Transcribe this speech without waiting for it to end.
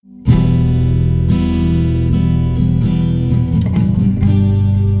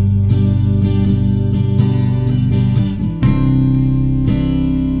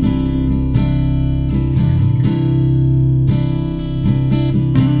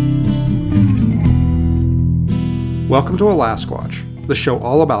Welcome to Alasquatch, the show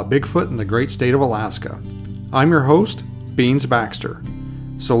all about Bigfoot in the great state of Alaska. I'm your host, Beans Baxter.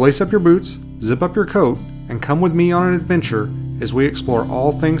 So lace up your boots, zip up your coat, and come with me on an adventure as we explore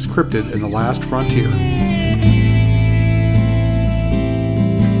all things cryptid in the last frontier.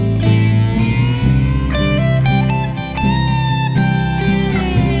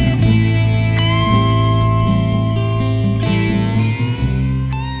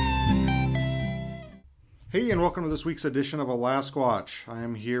 Hey, and welcome to this week's edition of Alasquatch. I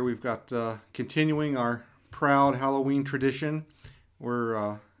am here. We've got continuing our proud Halloween tradition.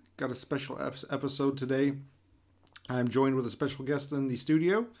 We're got a special episode today. I'm joined with a special guest in the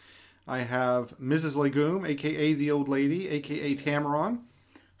studio. I have Mrs. Legume, aka the old lady, aka Tamaron.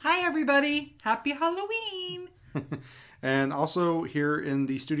 Hi, everybody. Happy Halloween. And also here in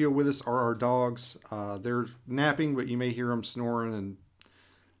the studio with us are our dogs. They're napping, but you may hear them snoring and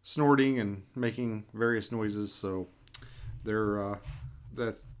snorting and making various noises, so they're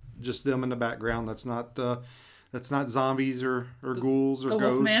that's just them in the background. That's not zombies or ghouls or the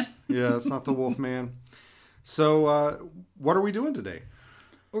ghosts. Wolfman. Yeah, it's not the Wolfman. So what are we doing today?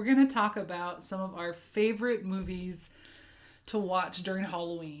 We're going to talk about some of our favorite movies to watch during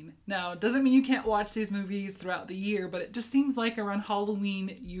Halloween. Now, it doesn't mean you can't watch these movies throughout the year, but it just seems like around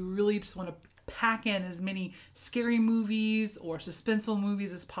Halloween you really just want to pack in as many scary movies or suspenseful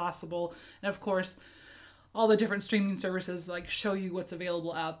movies as possible. And of course, all the different streaming services show you what's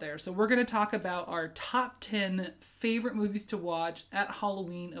available out there. So we're going to talk about our top 10 favorite movies to watch at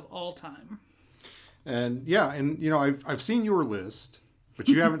Halloween of all time. And yeah, and you know, I've seen your list, but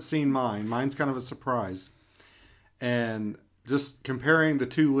you haven't seen mine. Mine's kind of a surprise. And just comparing the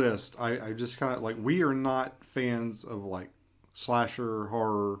two lists, I just kind of we are not fans of slasher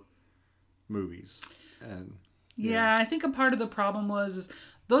horror movies. And yeah, I think a part of the problem is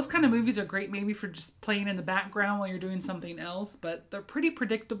those kind of movies are great maybe for just playing in the background while you're doing something else, but they're pretty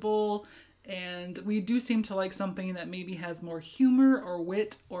predictable, and we do seem to like something that maybe has more humor or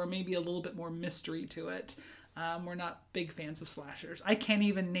wit or maybe a little bit more mystery to it. We're not big fans of slashers. I can't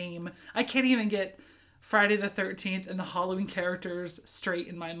even get Friday the 13th and the Halloween characters straight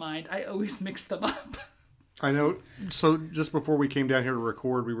in my mind. I always mix them up. I know. So just before we came down here to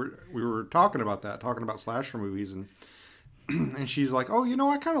record, we were talking about slasher movies, and and she's like, "Oh, you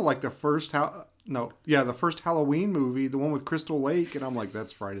know, I kind of like the first Halloween movie, the one with Crystal Lake," and I'm like,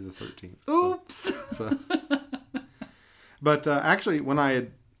 "That's Friday the 13th." Oops. But actually, when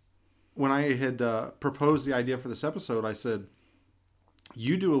I had proposed the idea for this episode, I said,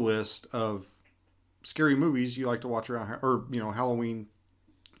 "You do a list of scary movies you like to watch around, or Halloween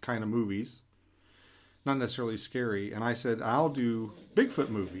kind of movies." Not necessarily scary. And I said, I'll do Bigfoot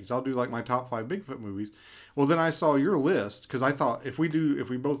movies. I'll do my top 5 Bigfoot movies. Well, then I saw your list, because I thought if we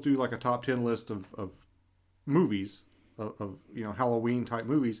both do a top 10 list of movies, of Halloween type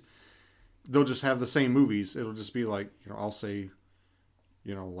movies, they'll just have the same movies. It'll just be I'll say,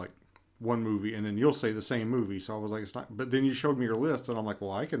 one movie, and then you'll say the same movie. So I was like, it's not. But then you showed me your list, and I'm like, well,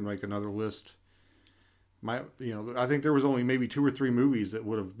 I can make another list. I think there was only maybe 2 or 3 movies that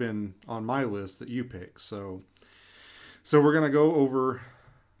would have been on my list that you picked. So we're going to go over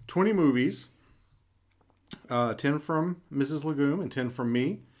 20 movies, 10 from Mrs. Legume and 10 from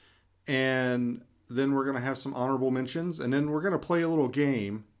me. And then we're going to have some honorable mentions, and then we're going to play a little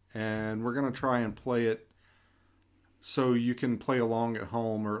game, and we're going to try and play it so you can play along at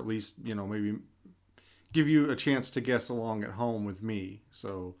home, or at least, maybe give you a chance to guess along at home with me.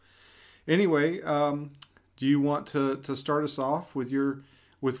 So anyway, do you want to start us off with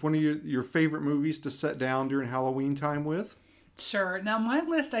one of your favorite movies to set down during Halloween time with? Sure. Now, my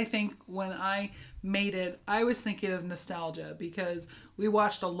list, I think, when I made it, I was thinking of nostalgia, because we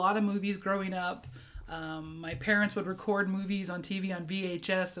watched a lot of movies growing up. My parents would record movies on TV on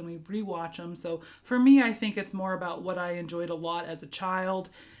VHS, and we'd rewatch them. So for me, I think it's more about what I enjoyed a lot as a child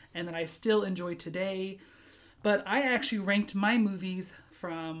and that I still enjoy today. But I actually ranked my movies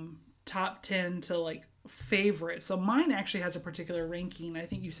from top 10 to favorite. So mine actually has a particular ranking. I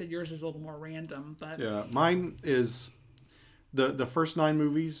think you said yours is a little more random, but yeah, mine is the first 9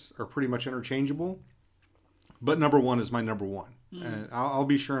 movies are pretty much interchangeable, but number 1 is my number 1. And I'll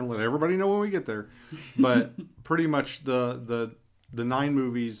be sure and let everybody know when we get there. But pretty much the 9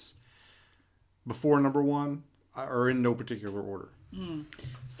 movies before number 1 are in no particular order.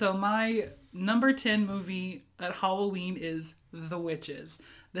 So my number 10 movie at Halloween is The Witches.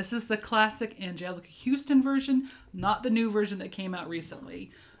 This is the classic Anjelica Huston version, not the new version that came out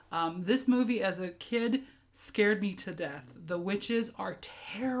recently. This movie as a kid scared me to death. The witches are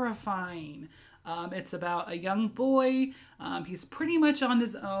terrifying. It's about a young boy. He's pretty much on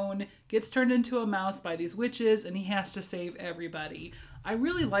his own, gets turned into a mouse by these witches, and he has to save everybody. I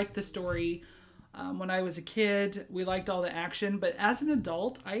really liked the story. When I was a kid, we liked all the action, but as an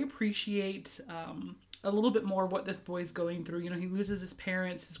adult, I appreciate a little bit more of what this boy's going through. He loses his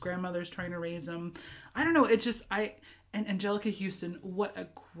parents, his grandmother's trying to raise him. I don't know, and Angelica Houston, what a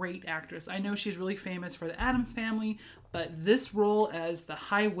great actress. I know she's really famous for the Addams Family, but this role as the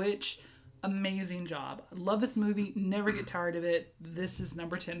High Witch, amazing job. I love this movie, never get tired of it. This is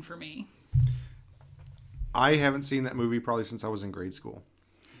number 10 for me. I haven't seen that movie probably since I was in grade school.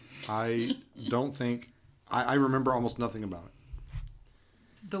 I don't think... I remember almost nothing about it.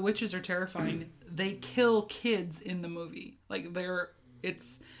 The witches are terrifying. They kill kids in the movie. Like,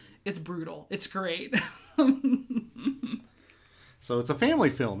 it's brutal. It's great. So it's a family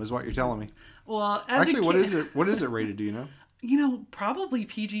film, is what you're telling me. Well, as actually, a kid, what is it rated? Do you know? Probably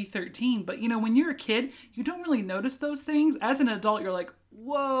PG-13. But when you're a kid, you don't really notice those things. As an adult, you're like,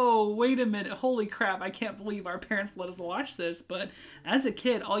 whoa, wait a minute, holy crap, I can't believe our parents let us watch this. But as a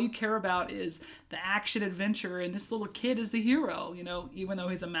kid, all you care about is the action adventure, and this little kid is the hero, even though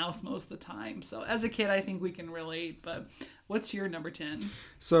he's a mouse most of the time. So as a kid, I think we can relate. But what's your number 10?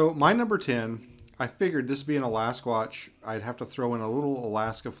 So my number 10, I figured this being a Alaska watch, I'd have to throw in a little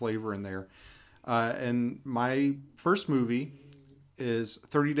Alaska flavor in there. And my first movie is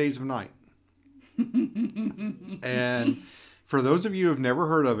 30 Days of Night. And for those of you who have never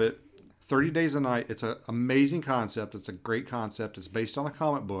heard of it, 30 Days of Night, it's an amazing concept. It's a great concept. It's based on a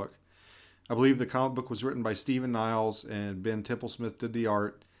comic book. I believe the comic book was written by Stephen Niles and Ben Templesmith did the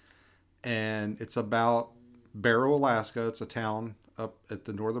art. And it's about Barrow, Alaska. It's a town up at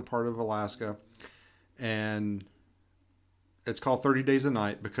the northern part of Alaska. And it's called 30 Days of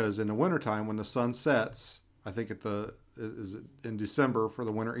Night because in the wintertime when the sun sets, I think in December for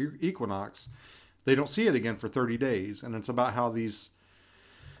the winter equinox, they don't see it again for 30 days. And it's about how this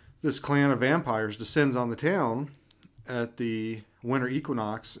clan of vampires descends on the town at the winter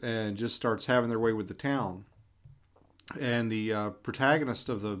equinox and just starts having their way with the town. And the protagonist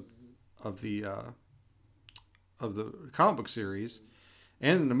of the comic book series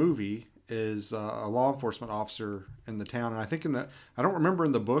and in the movie is a law enforcement officer in the town. And I think I don't remember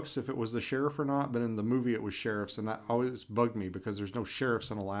in the books if it was the sheriff or not, but in the movie it was sheriffs. And that always bugged me because there's no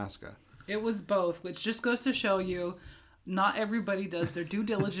sheriffs in Alaska. It was both, which just goes to show you not everybody does their due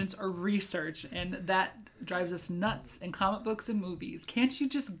diligence or research, and that drives us nuts in comic books and movies. Can't you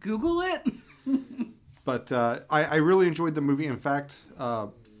just Google it? But I really enjoyed the movie. In fact, I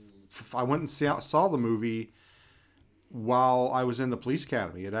went and saw the movie while I was in the police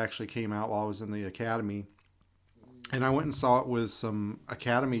academy. It actually came out while I was in the academy. And I went and saw it with some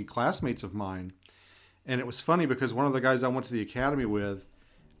academy classmates of mine. And it was funny because one of the guys I went to the academy with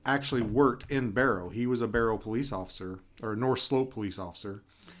actually worked in Barrow. He was a Barrow police officer, or North Slope police officer,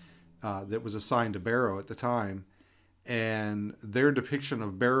 that was assigned to Barrow at the time. And their depiction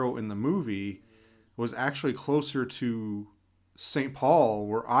of Barrow in the movie was actually closer to St. Paul,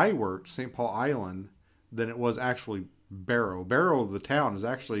 where I worked, St. Paul Island, than it was actually Barrow. Barrow, the town, is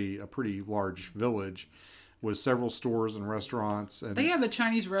actually a pretty large village with several stores and restaurants. And they have a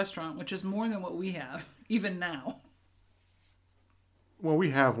Chinese restaurant, which is more than what we have, even now. Well,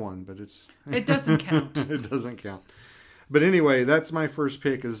 we have one, but it doesn't count. It doesn't count. But anyway, that's my first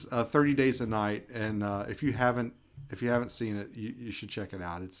pick is 30 Days a Night. And if you haven't seen it, you should check it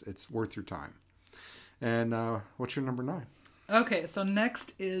out. It's worth your time. And what's your number 9? Okay, so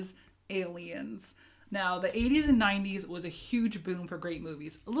next is Aliens. Now, the 80s and 90s was a huge boom for great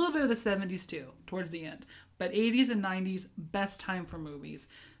movies. A little bit of the 70s too, towards the end. But 80s and 90s, best time for movies.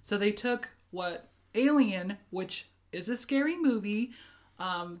 So they took what Alien, which is a scary movie,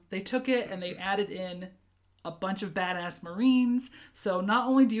 they took it and they added in a bunch of badass Marines. So not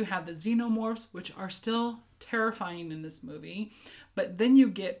only do you have the xenomorphs, which are still terrifying in this movie, but then you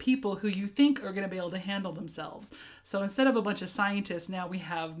get people who you think are going to be able to handle themselves. So instead of a bunch of scientists, now we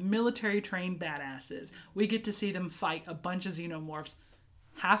have military trained badasses. We get to see them fight a bunch of xenomorphs.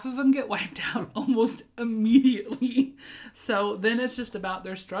 Half of them get wiped out almost immediately. So then it's just about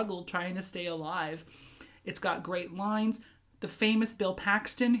their struggle trying to stay alive. It's got great lines. The famous Bill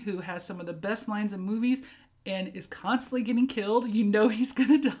Paxton, who has some of the best lines in movies and is constantly getting killed. You know he's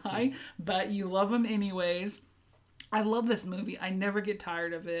going to die, but you love him anyways. I love this movie. I never get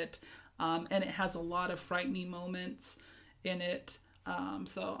tired of it. And it has a lot of frightening moments in it.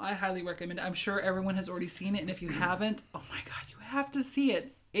 So I highly recommend it. I'm sure everyone has already seen it. And if you haven't, oh my God, you have to see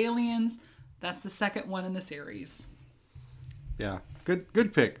it. Aliens, that's the second one in the series. Yeah,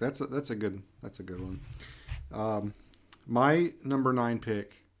 good pick. That's a good one. My number 9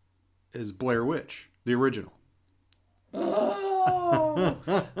 pick is Blair Witch, the original. Oh,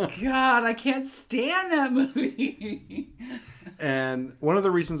 God, I can't stand that movie. And one of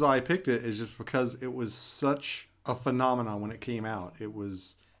the reasons I picked it is just because it was such a phenomenon when it came out. It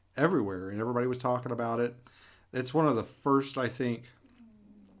was everywhere and everybody was talking about it. It's one of the first, I think,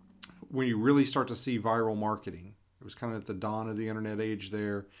 when you really start to see viral marketing. It was kind of at the dawn of the internet age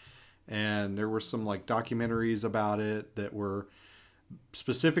there. And there were some like documentaries about it that were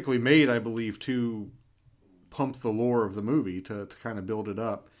specifically made, I believe, to pump the lore of the movie, to kind of build it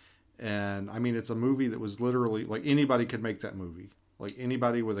up. And I mean, it's a movie that was literally like anybody could make that movie. Like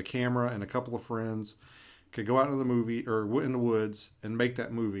anybody with a camera and a couple of friends could go out into the movie or in the woods and make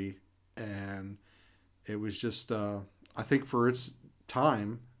that movie. And it was just, I think for its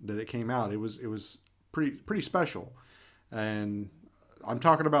time that it came out, it was pretty special. And I'm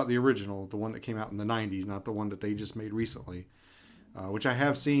talking about the original, the one that came out in the 90s, not the one that they just made recently, which I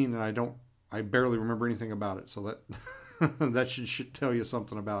have seen, and I barely remember anything about it. So that that should tell you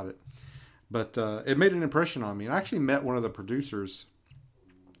something about it. But it made an impression on me. And I actually met one of the producers.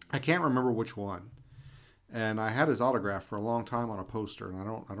 I can't remember which one. And I had his autograph for a long time on a poster, and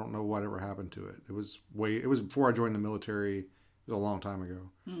I don't know whatever happened to it. It was before I joined the military. It was a long time ago.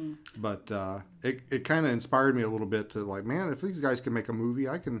 But it kind of inspired me a little bit to like, man, if these guys can make a movie,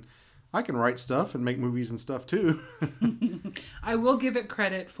 I can write stuff and make movies and stuff too. I will give it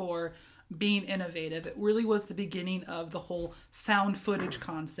credit for being innovative. It really was the beginning of the whole found footage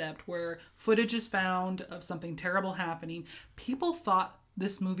concept, where footage is found of something terrible happening. People thought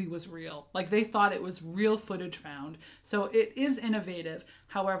this movie was real. Like, they thought it was real footage found. So it is innovative.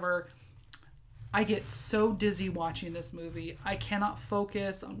 However, I get so dizzy watching this movie. I cannot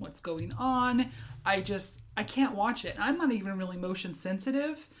focus on what's going on. I can't watch it. I'm not even really motion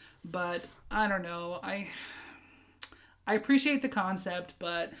sensitive, but I don't know. I appreciate the concept,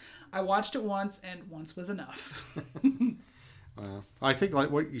 but I watched it once, and once was enough. I think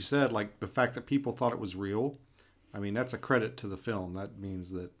like what you said, like the fact that people thought it was real, I mean, that's a credit to the film. That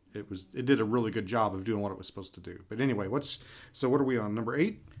means that it did a really good job of doing what it was supposed to do. But anyway, what are we on, number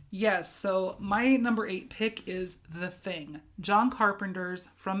 8? Yes, so my number 8 pick is The Thing. John Carpenter's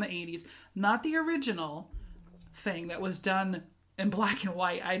from the 80s. Not the original Thing that was done in black and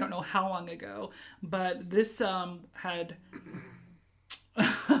white, I don't know how long ago. But this had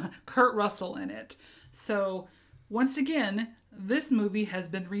Kurt Russell in it. So once again, this movie has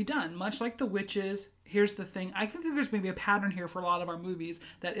been redone, much like The Witches. Here's the thing. I think that there's maybe a pattern here for a lot of our movies,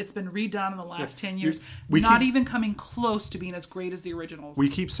 that it's been redone in the last 10 years, even coming close to being as great as the originals. We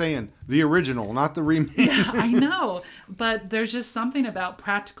keep saying the original, not the remake. Yeah, I know. But there's just something about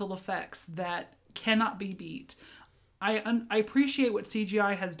practical effects that cannot be beat. I appreciate what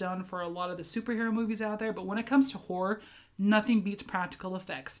CGI has done for a lot of the superhero movies out there, but when it comes to horror, nothing beats practical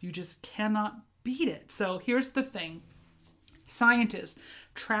effects. You just cannot beat it. So here's the thing. Scientists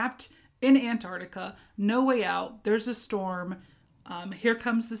trapped in Antarctica, no way out. There's a storm. Here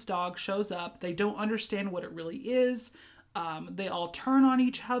comes this dog, shows up. They don't understand what it really is. They all turn on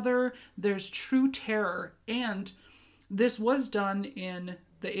each other. There's true terror. And this was done in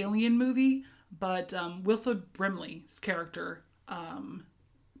the Alien movie, but Wilford Brimley's character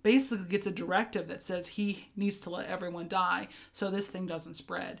basically gets a directive that says he needs to let everyone die so this thing doesn't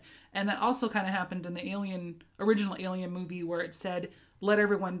spread. And that also kind of happened in the original Alien movie, where it said, let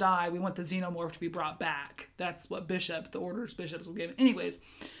everyone die. We want the xenomorph to be brought back. That's what the orders bishops will give. Anyways,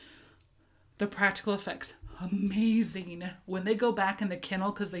 the practical effects, amazing. When they go back in the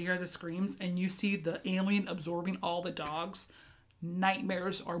kennel because they hear the screams and you see the alien absorbing all the dogs,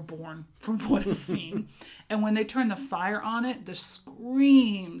 nightmares are born from what is seen. And when they turn the fire on it, the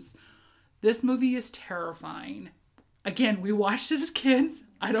screams. This movie is terrifying. Again, we watched it as kids.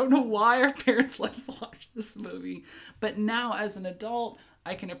 I don't know why our parents let us watch this movie. But now, as an adult,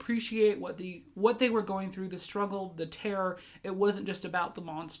 I can appreciate what they were going through, the struggle, the terror. It wasn't just about the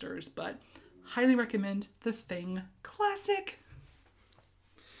monsters. But highly recommend The Thing. Classic.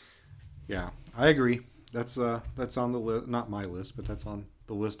 Yeah, I agree. That's on the list. Not my list, but that's on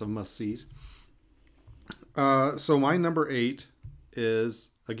the list of must-sees. So my number 8 is,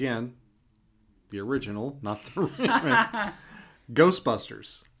 again, the original, not the remake.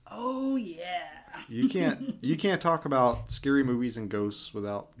 Ghostbusters. Oh yeah. You can't talk about scary movies and ghosts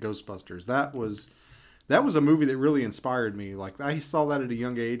without Ghostbusters. That was a movie that really inspired me. Like, I saw that at a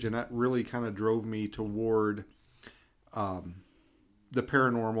young age, and that really kind of drove me toward the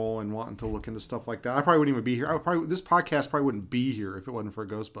paranormal and wanting to look into stuff like that. I probably wouldn't even be here. This podcast probably wouldn't be here if it wasn't for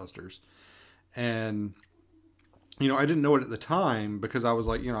Ghostbusters. And I didn't know it at the time because I was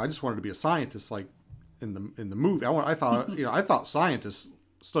like, I just wanted to be a scientist, like in the movie. I thought scientists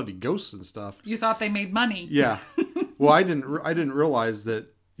studied ghosts and stuff. You thought they made money. Yeah. Well, I didn't realize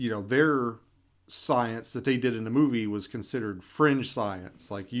that, their science that they did in the movie was considered fringe science.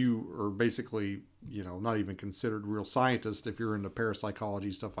 Like, you are basically, not even considered real scientist if you're into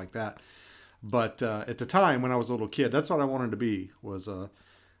parapsychology, stuff like that. But at the time when I was a little kid, that's what I wanted to be,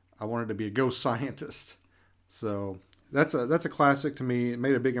 I wanted to be a ghost scientist. So that's a classic to me. It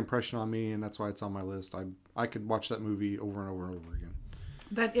made a big impression on me, and that's why it's on my list. I could watch that movie over and over and over again.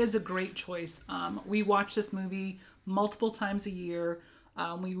 That is a great choice. We watch this movie multiple times a year.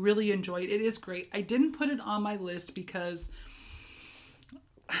 We really enjoy it. It is great. I didn't put it on my list because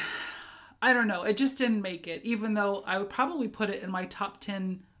I don't know. It just didn't make it. Even though I would probably put it in my top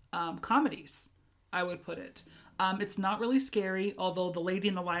 10 comedies. I would put it. It's not really scary, although The Lady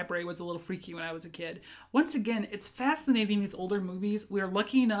in the Library was a little freaky when I was a kid. Once again, it's fascinating, these older movies. We are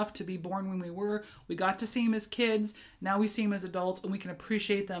lucky enough to be born when we were. We got to see them as kids. Now we see them as adults, and we can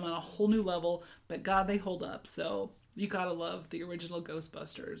appreciate them on a whole new level. But God, they hold up. So you gotta love the original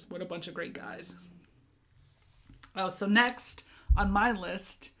Ghostbusters. What a bunch of great guys. Oh, so next on my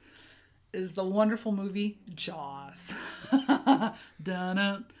list is the wonderful movie Jaws.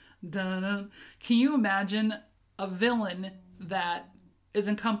 Dun-dun, dun-dun. Can you imagine a villain that is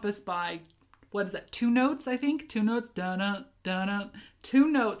encompassed by, what is that, 2 notes, I think? 2 notes, dun-dun, dun-dun. 2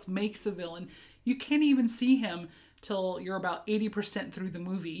 notes makes a villain. You can't even see him till you're about 80% through the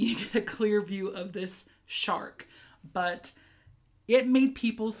movie. You get a clear view of this shark. But it made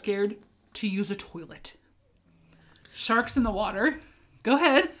people scared to use a toilet. Sharks in the water. Go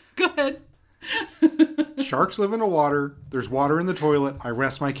ahead. Sharks live in the water. There's water in the toilet. I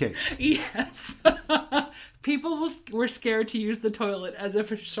rest my case. Yes. People were scared to use the toilet as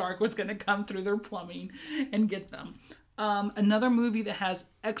if a shark was going to come through their plumbing and get them. Another movie that has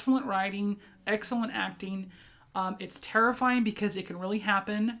excellent writing, excellent acting. It's terrifying because it can really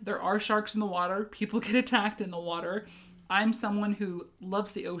happen. There are sharks in the water. People get attacked in the water. I'm someone who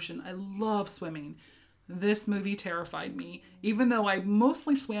loves the ocean. I love swimming. This movie terrified me. Even though I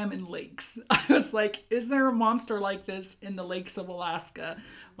mostly swam in lakes. I was like, is there a monster like this in the lakes of Alaska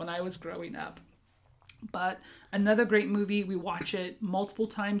when I was growing up? But another great movie. We watch it multiple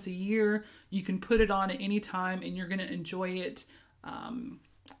times a year. You can put it on at any time and you're going to enjoy it.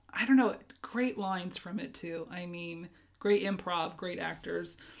 I don't know. Great lines from it too. I mean, great improv, great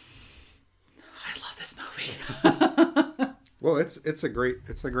actors. I love this movie. Well, it's a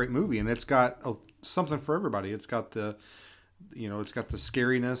great movie, and it's got something for everybody. It's got the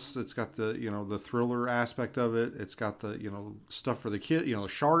scariness. It's got the thriller aspect of it. It's got the stuff for the kid.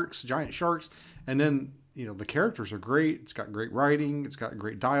 Sharks, giant sharks, and then the characters are great. It's got great writing. It's got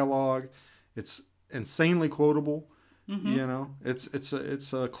great dialogue. It's insanely quotable. Mm-hmm.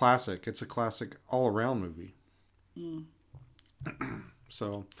 It's a classic. It's a classic all around movie. Mm.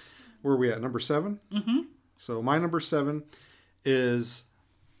 So, where are we at? Number 7? Mm-hmm. So my number 7 is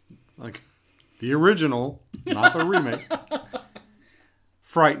like the original, not the remake.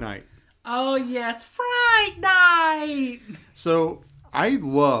 Fright Night. Oh yes, Fright Night. So I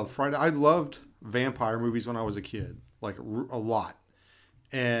loved vampire movies when I was a kid, like a lot.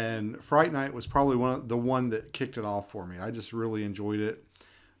 And Fright Night was probably the one that kicked it off for me. I just really enjoyed it.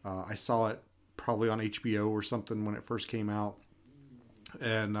 I saw it probably on HBO or something when it first came out,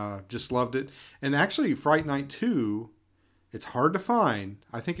 and just loved it. And actually, Fright Night 2, it's hard to find.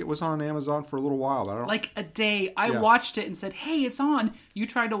 I think it was on Amazon for a little while, but I don't. Like a day, I watched it and said, "Hey, it's on." You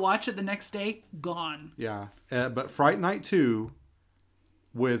tried to watch it the next day, gone. Yeah, but Fright Night 2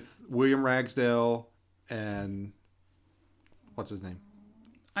 with William Ragsdale and what's his name?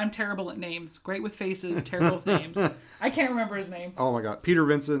 I'm terrible at names. Great with faces, terrible with names. I can't remember his name. Oh my God. Peter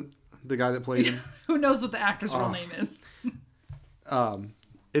Vincent, the guy that played him. Who knows what the actor's real name is?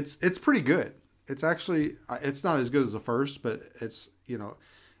 It's pretty good. It's actually, it's not as good as the first, but it's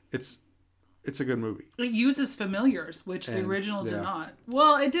a good movie. It uses familiars, which the original did not.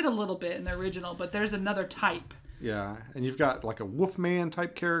 Well, it did a little bit in the original, but there's another type. Yeah, and you've got like a Wolfman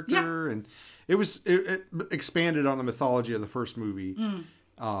type character, and it expanded on the mythology of the first movie.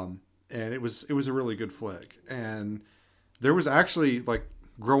 And it was a really good flick. And there was actually, like,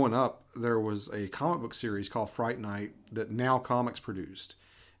 growing up, there was a comic book series called Fright Night that Now Comics produced,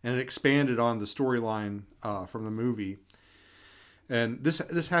 and it expanded on the storyline from the movie. And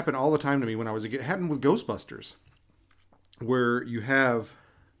this happened all the time to me when I was a kid. It happened with Ghostbusters, where you have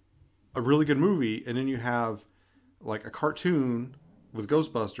a really good movie, and then you have like a cartoon with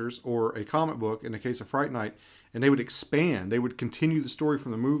Ghostbusters or a comic book in the case of Fright Night, and they would expand. They would continue the story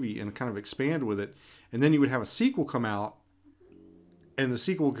from the movie and kind of expand with it. And then you would have a sequel come out, and the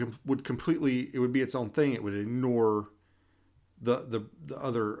sequel would completely, it would be its own thing. It would ignore the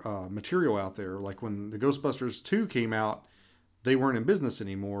other material out there. Like when the Ghostbusters 2 came out, they weren't in business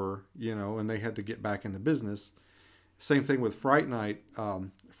anymore, and they had to get back into business. Same thing with Fright Night.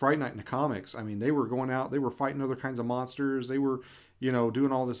 Fright Night in the comics, I mean, they were going out, they were fighting other kinds of monsters. They were,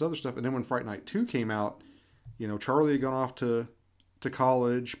 doing all this other stuff. And then when Fright Night 2 came out, Charlie had gone off to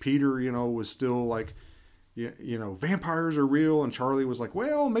college. Peter, was still like, vampires are real. And Charlie was like,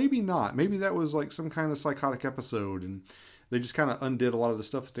 well, maybe not. Maybe that was like some kind of psychotic episode. And they just kind of undid a lot of the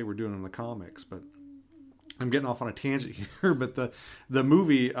stuff that they were doing in the comics. But I'm getting off on a tangent here. But the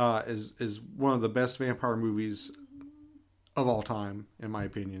movie is one of the best vampire movies of all time, in my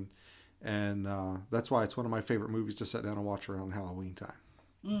opinion. And that's why it's one of my favorite movies to sit down and watch around Halloween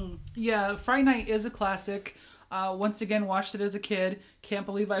time. Yeah, Fright Night is a classic. Once again, watched it as a kid. Can't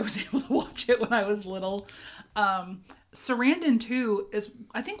believe I was able to watch it when I was little. Sarandon, too, is,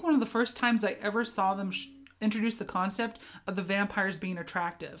 I think, one of the first times I ever saw them introduce the concept of the vampires being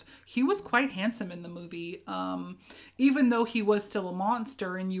attractive. He was quite handsome in the movie. Even though he was still a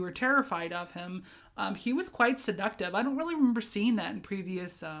monster and you were terrified of him, he was quite seductive. I don't really remember seeing that in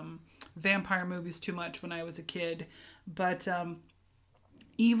previous vampire movies too much when I was a kid. But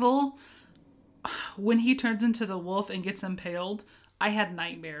Evil, when he turns into the wolf and gets impaled, I had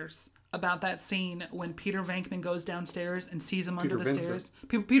nightmares about that scene when Peter Venkman goes downstairs and sees him under the stairs.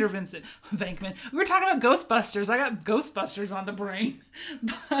 Peter Vincent Venkman. We were talking about Ghostbusters. I got Ghostbusters on the brain.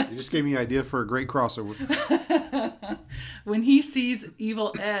 But you just gave me an idea for a great crossover. When he sees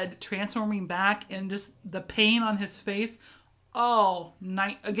Evil Ed transforming back and just the pain on his face,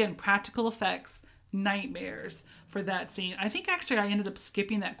 again, practical effects, nightmares for that scene. I think actually I ended up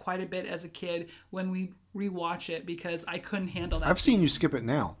skipping that quite a bit as a kid when we rewatch it because I couldn't handle that. I've seen you skip it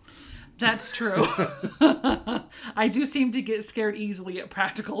now. That's true. I do seem to get scared easily at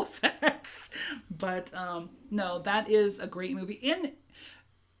practical effects. But no, that is a great movie. And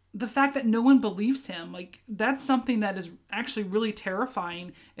the fact that no one believes him, like, that's something that is actually really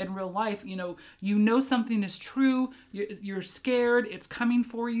terrifying in real life. You know something is true, you're scared, it's coming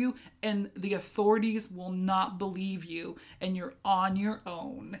for you, and the authorities will not believe you, and you're on your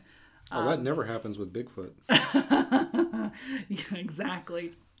own. Oh, that never happens with Bigfoot. Yeah,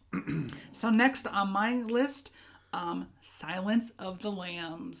 exactly. So next on my list, Silence of the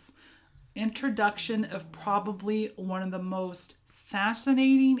Lambs. Introduction of probably one of the most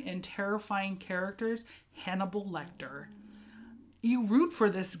fascinating and terrifying characters, Hannibal Lecter. You root for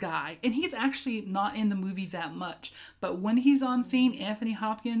this guy, and he's actually not in the movie that much, but when he's on scene, Anthony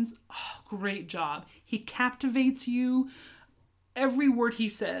Hopkins, great job. He captivates you. Every word he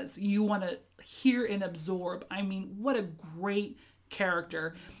says, you want to hear and absorb. I mean, what a great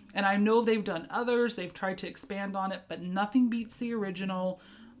character. And I know they've done others, they've tried to expand on it, but nothing beats the original.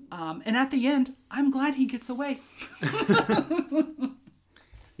 And at the end, I'm glad he gets away.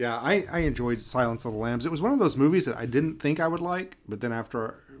 Yeah, I enjoyed Silence of the Lambs. It was one of those movies that I didn't think I would like, but then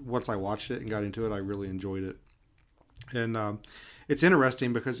once I watched it and got into it, I really enjoyed it. And it's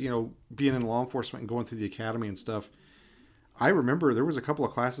interesting because, being in law enforcement and going through the academy and stuff, I remember there was a couple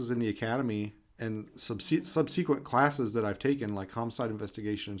of classes in the academy and subsequent classes that I've taken, like homicide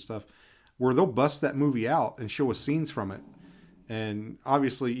investigation and stuff, where they'll bust that movie out and show us scenes from it. And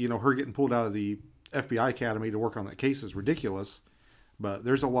obviously, her getting pulled out of the FBI Academy to work on that case is ridiculous. But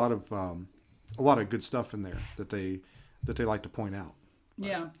there's a lot of good stuff in there that they like to point out. But,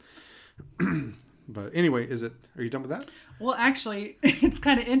 yeah. But anyway, are you done with that? Well, actually, it's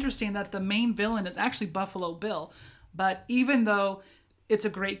kind of interesting that the main villain is actually Buffalo Bill. But even though it's a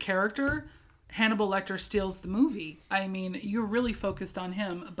great character, Hannibal Lecter steals the movie. I mean, you're really focused on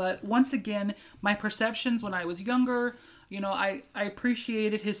him. But once again, my perceptions when I was younger, I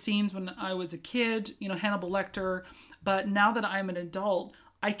appreciated his scenes when I was a kid, Hannibal Lecter. But now that I'm an adult,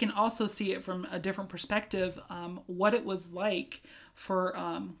 I can also see it from a different perspective, what it was like for,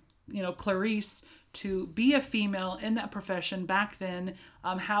 Clarice to be a female in that profession back then,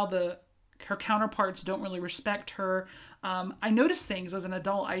 how her counterparts don't really respect her. I noticed things as an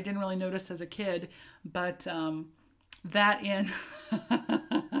adult I didn't really notice as a kid, but that in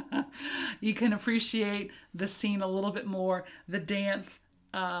you can appreciate the scene a little bit more, the dance,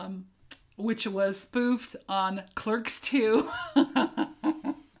 which was spoofed on Clerks 2.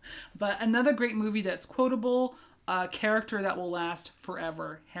 But another great movie that's quotable, character that will last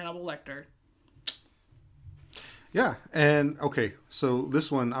forever, Hannibal Lecter. Yeah, and okay, so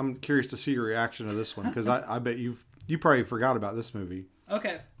this one, I'm curious to see your reaction to this one, because I bet you probably forgot about this movie.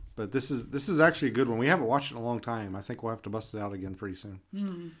 Okay. But this is actually a good one. We haven't watched it in a long time. I think we'll have to bust it out again pretty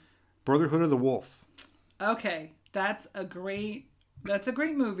soon. Brotherhood of the Wolf. Okay, that's a great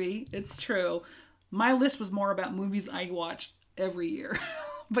movie. It's true. My list was more about movies I watched every year.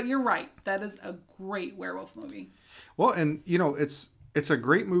 But you're right. That is a great werewolf movie. Well, and it's a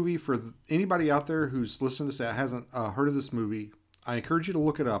great movie for anybody out there who's listening to this that hasn't heard of this movie. I encourage you to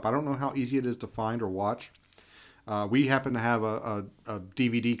look it up. I don't know how easy it is to find or watch. We happen to have a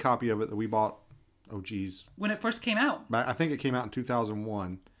DVD copy of it that we bought. Oh, geez. When it first came out. I think it came out in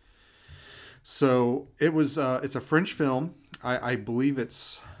 2001. So it was. It's a French film. I believe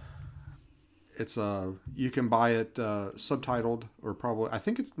it's you can buy it subtitled, or probably I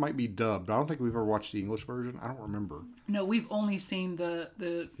think it might be dubbed. I don't think we've ever watched the English version. I don't remember. No, we've only seen the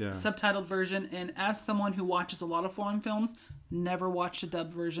subtitled version, and as someone who watches a lot of foreign films, never watched a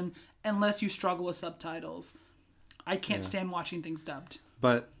dubbed version unless you struggle with subtitles. I can't stand watching things dubbed.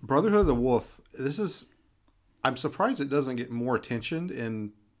 But Brotherhood of the Wolf, I'm surprised it doesn't get more attention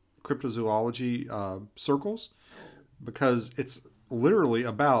in cryptozoology circles, because it's literally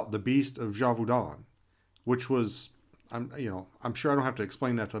about the beast of Javaudan, which was, I'm sure I don't have to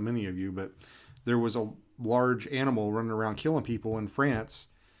explain that to many of you, but there was a large animal running around killing people in France,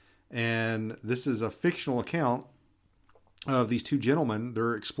 and this is a fictional account of these two gentlemen.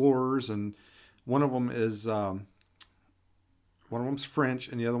 They're explorers, and one of them is French,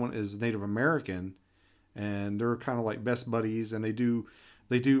 and the other one is Native American, and they're kind of like best buddies, and they do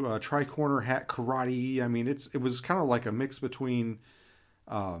tri-corner hat karate. I mean, it was kind of like a mix between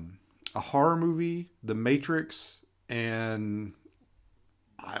a horror movie, The Matrix, and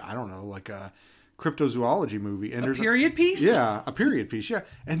I don't know, like a cryptozoology movie. And a period piece? Yeah, a period piece, yeah.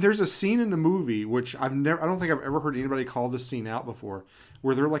 And there's a scene in the movie, which I don't think I've ever heard anybody call this scene out before,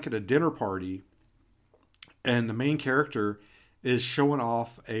 where they're like at a dinner party, and the main character is showing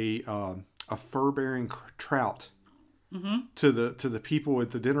off a fur-bearing trout to the people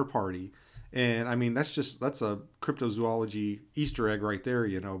at the dinner party. And I mean, that's a cryptozoology Easter egg right there,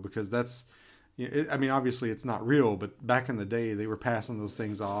 because that's, I mean, obviously it's not real, but back in the day they were passing those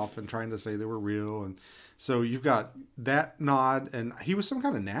things off and trying to say they were real. And so you've got that nod, and he was some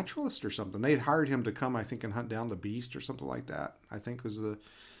kind of naturalist or something. They had hired him to come, I think, and hunt down the beast or something like that, I think was the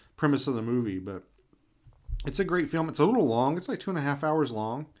premise of the movie. But it's a great film. It's a little long. It's like 2.5 hours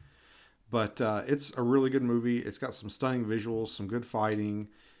long, but it's a really good movie. It's got some stunning visuals, some good fighting,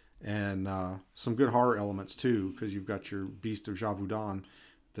 and some good horror elements too, because you've got your Beast of Javaudan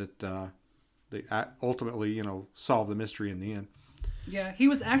that they ultimately, solve the mystery in the end. Yeah, he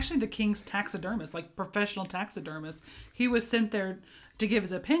was actually the king's taxidermist, like professional taxidermist. He was sent there to give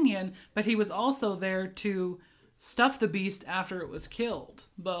his opinion, but he was also there to stuff the beast after it was killed,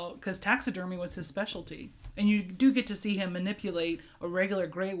 because taxidermy was his specialty. And you do get to see him manipulate a regular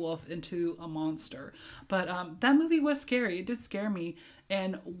gray wolf into a monster. But that movie was scary. It did scare me.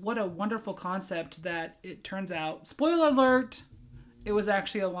 And what a wonderful concept that it turns out. Spoiler alert! It was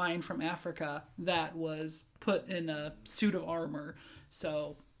actually a lion from Africa that was put in a suit of armor.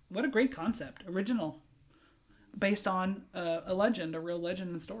 So what a great concept. Original. Based on a legend, a real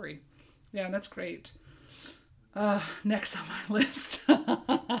legend and story. Yeah, that's great. Next on my list.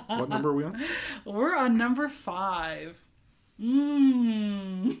 What number are we on? We're on number 5.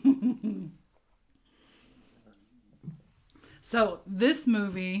 So this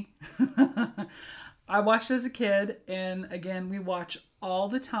movie, I watched as a kid, and again, we watch all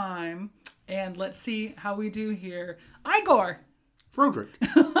the time. And let's see how we do here. Igor! Froderick.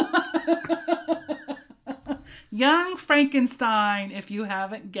 Young Frankenstein, if you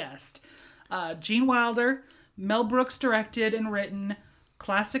haven't guessed. Gene Wilder. Mel Brooks directed and written,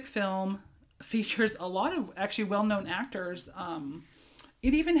 classic film, features a lot of actually well-known actors.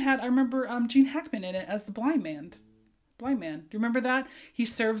 It even had, I remember, Gene Hackman in it as the blind man. Do you remember that? He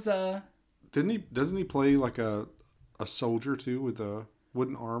serves a... Doesn't he play like a soldier too with a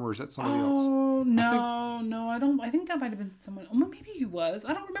wooden arm, or is that somebody else? Oh, no, I don't. I think that might have been someone. Oh, maybe he was.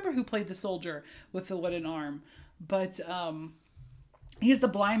 I don't remember who played the soldier with the wooden arm. But he's the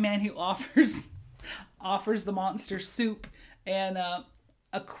blind man who offers the monster soup. And a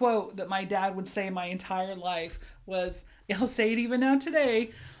quote that my dad would say my entire life was, he'll say it even now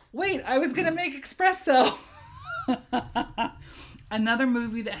today, "Wait, I was going to make espresso." Another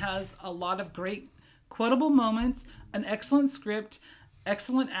movie that has a lot of great quotable moments, an excellent script,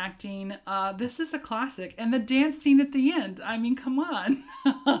 excellent acting. This is a classic. And the dance scene at the end. I mean, come on.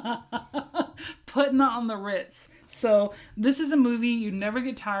 Putting on the Ritz. So this is a movie you never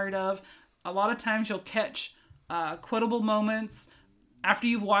get tired of. A lot of times you'll catch quotable moments. After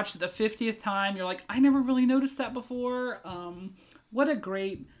you've watched it the 50th time, you're like, I never really noticed that before. What a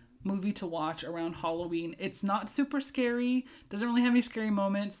great movie to watch around Halloween. It's not super scary. Doesn't really have any scary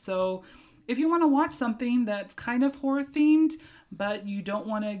moments. So if you want to watch something that's kind of horror themed, but you don't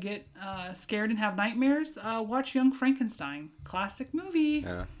want to get scared and have nightmares, watch Young Frankenstein. Classic movie.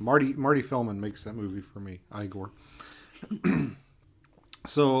 Yeah, Marty Feldman makes that movie for me. Igor.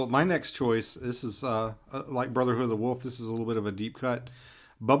 So my next choice, this is like Brotherhood of the Wolf. This is a little bit of a deep cut.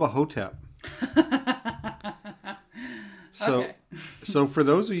 Bubba Hotep. So, Okay. so for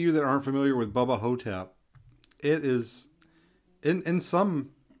those of you that aren't familiar with Bubba Hotep, it is in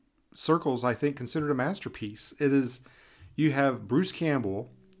some circles, I think, considered a masterpiece. It is. You have Bruce Campbell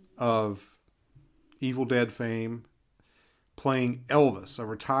of Evil Dead fame playing Elvis, a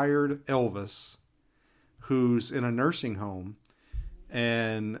retired Elvis who's in a nursing home.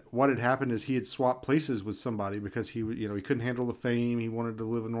 And what had happened is he had swapped places with somebody because he couldn't handle the fame. He wanted to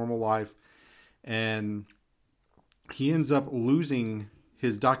live a normal life. And he ends up losing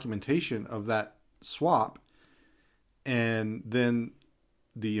his documentation of that swap. And then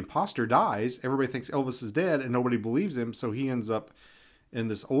the imposter dies. Everybody thinks Elvis is dead and nobody believes him. So he ends up in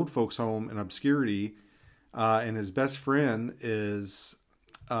this old folks home in obscurity. And his best friend is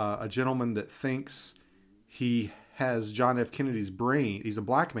a gentleman that thinks he has John F. Kennedy's brain. He's a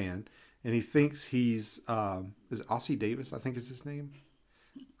black man. And he thinks he's, is it Ossie Davis? I think is his name.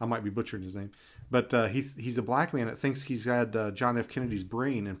 I might be butchering his name. But he's a black man that thinks he's had John F. Kennedy's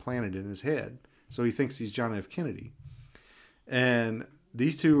brain implanted in his head. So he thinks he's John F. Kennedy. And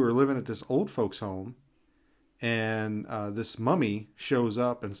these two are living at this old folks home, and this mummy shows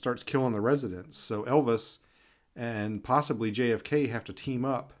up and starts killing the residents. So Elvis and possibly JFK have to team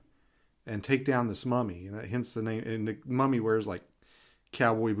up and take down this mummy. And hence the name. And the mummy wears like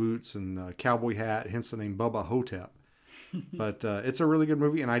cowboy boots and cowboy hat, hence the name Bubba Hotep. But it's a really good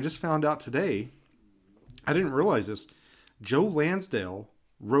movie. And I just found out today, I didn't realize this, Joe Lansdale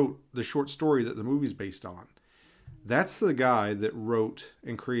wrote the short story that the movie's based on. That's the guy that wrote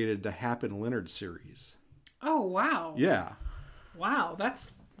and created the Hap and Leonard series. Oh, wow. Yeah. Wow,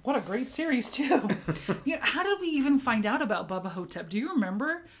 what a great series, too. How did we even find out about Bubba Hotep? Do you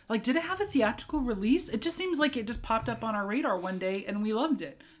remember? Like, did it have a theatrical release? It just seems like it just popped up on our radar one day and we loved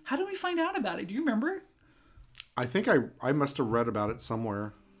it. How did we find out about it? Do you remember? I think I must have read about it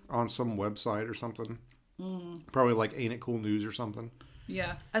somewhere on some website or something. Probably like Ain't It Cool News or something.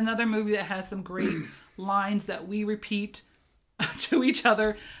 Yeah. Another movie that has some great lines that we repeat to each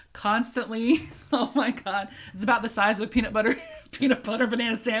other constantly. Oh my God. It's about the size of a peanut butter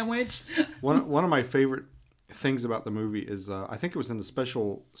banana sandwich. One of my favorite things about the movie is, I think it was in the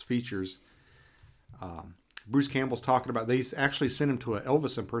special features, Bruce Campbell's talking about, they actually sent him to an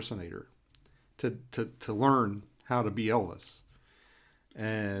Elvis impersonator to learn how to be Elvis.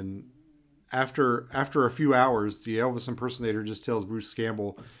 And after a few hours, the Elvis impersonator just tells Bruce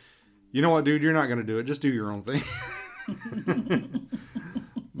Campbell, you know what, dude, you're not going to do it. Just do your own thing.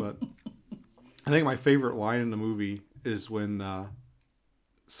 But I think my favorite line in the movie is when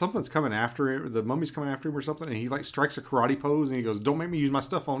something's coming after him, the mummy's coming after him or something, and he like strikes a karate pose and he goes, don't make me use my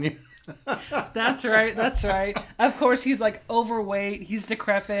stuff on you. That's right. That's right. Of course, he's like overweight, he's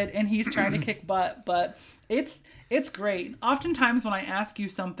decrepit, and he's trying to kick butt, but it's great. Oftentimes when I ask you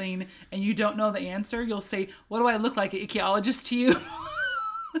something and you don't know the answer, you'll say, what do I look like, an ichthyologist to you?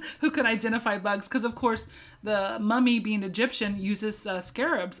 Who can identify bugs? Because, of course, the mummy, being Egyptian, uses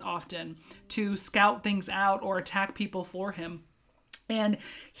scarabs often to scout things out or attack people for him. And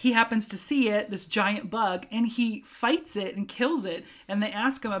he happens to see it, this giant bug, and he fights it and kills it. And they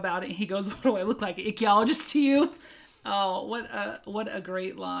ask him about it, and he goes, what do I look like, an ichthyologist to you? Oh, what a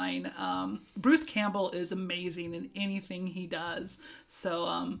great line. Bruce Campbell is amazing in anything he does.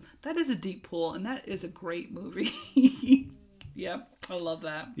 So that is a deep pull, and that is a great movie. Yep, I love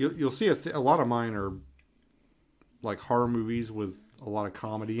that. You'll see a lot of mine are like horror movies with a lot of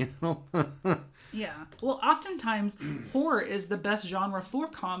comedy, you know? Yeah. Well, oftentimes horror is the best genre for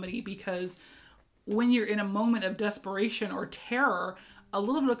comedy because when you're in a moment of desperation or terror, a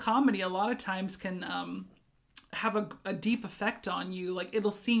little bit of comedy a lot of times can have a deep effect on you. Like,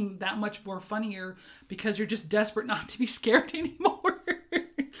 it'll seem that much more funnier because you're just desperate not to be scared anymore.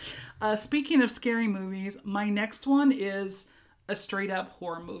 Speaking of scary movies, my next one is a straight up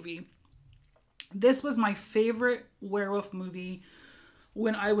horror movie. This was my favorite werewolf movie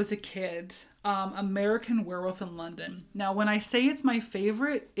when I was a kid. American Werewolf in London. Now, when I say it's my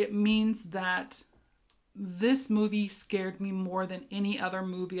favorite, it means that this movie scared me more than any other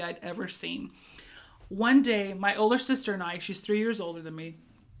movie I'd ever seen. One day, my older sister and I, she's 3 years older than me.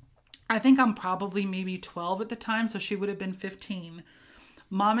 I think I'm probably maybe 12 at the time, so she would have been 15.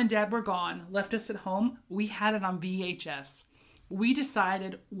 Mom and Dad were gone, left us at home. We had it on VHS. We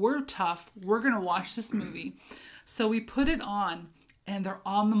decided we're tough. We're going to watch this movie. So we put it on. and they're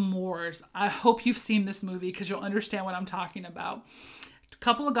on the moors. I hope you've seen this movie because you'll understand what I'm talking about. A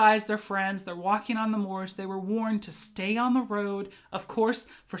couple of guys, they're friends, they're walking on the moors. They were warned to stay on the road. Of course,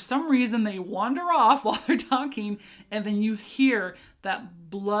 for some reason, they wander off while they're talking, and then you hear that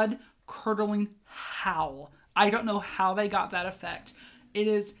blood-curdling howl. I don't know how they got that effect. It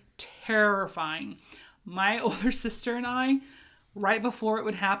is terrifying. My older sister and I, right before it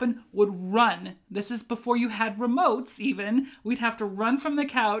would happen, would run. This is before you had remotes even. We'd have to run from the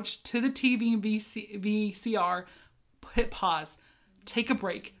couch to the TV and VCR, hit pause, take a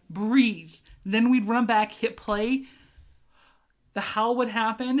break, breathe. Then we'd run back, hit play. The howl would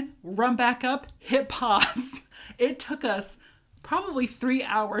happen, run back up, hit pause. It took us probably 3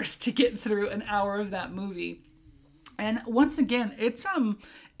 hours to get through an hour of that movie. And once again, it's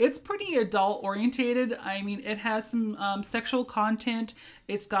pretty adult orientated. I mean, it has some sexual content.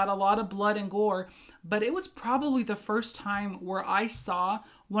 It's got a lot of blood and gore, but it was probably the first time where I saw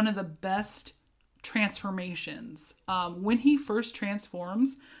one of the best transformations. When he first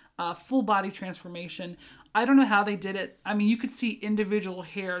transforms, full body transformation, I don't know how they did it. I mean, you could see individual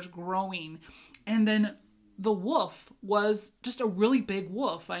hairs growing, and then the wolf was just a really big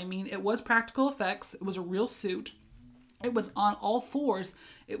wolf. I mean, it was practical effects. It was a real suit. It was on all fours.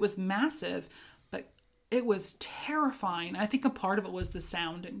 It was massive, but it was terrifying. I think a part of it was the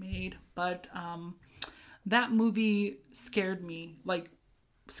sound it made, but that movie scared me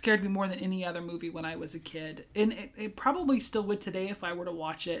more than any other movie when I was a kid. And it probably still would today if I were to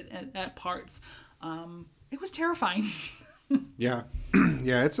watch it at parts. It was terrifying. Yeah.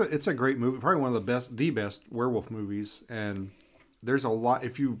 Yeah, it's a great movie. Probably one of the best werewolf movies. And there's a lot,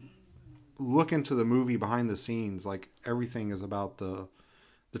 if you look into the movie behind the scenes, like everything is about the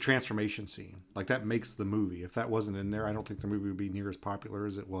transformation scene. Like that makes the movie. If that wasn't in there, I don't think the movie would be near as popular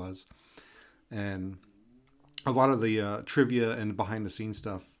as it was. And a lot of the trivia and behind the scenes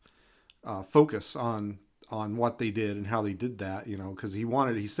stuff focus on what they did and how they did that, because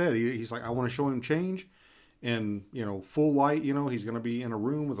he's like, I want to show him change and, full light, he's going to be in a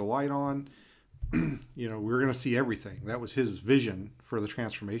room with a light on, we're going to see everything. That was his vision for the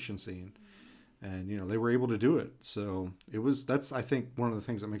transformation scene. And, they were able to do it. So that's, I think, one of the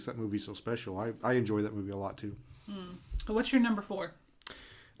things that makes that movie so special. I enjoy that movie a lot too. What's your number 4?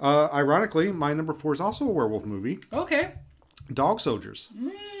 Ironically, my number 4 is also a werewolf movie. Okay. Dog Soldiers.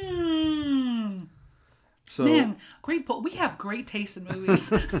 So, man, we have great taste in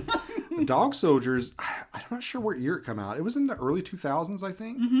movies. Dog Soldiers, I'm not sure what year it came out. It was in the early 2000s, I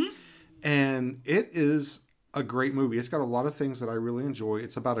think. Mm-hmm. And it is a great movie. It's got a lot of things that I really enjoy.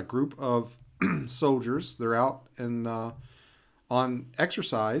 It's about a group of soldiers. They're out and on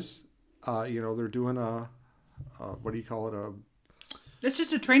exercise. They're doing what do you call it? It's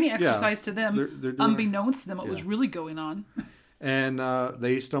just a training exercise to them. They're unbeknownst to them what was really going on. And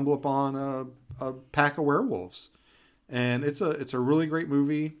they stumble upon a pack of werewolves. And it's a really great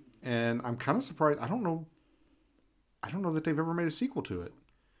movie. And I'm kind of surprised. I don't know that they've ever made a sequel to it.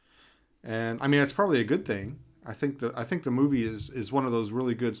 And I mean, it's probably a good thing. I think the movie is one of those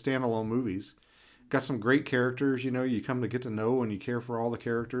really good standalone movies. Got some great characters, you come to get to know and you care for all the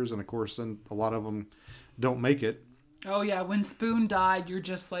characters. And of course, then a lot of them don't make it. Oh yeah. When Spoon died, you're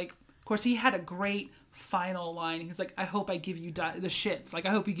just like, of course he had a great final line. He's like, I hope I give you the shits. Like, I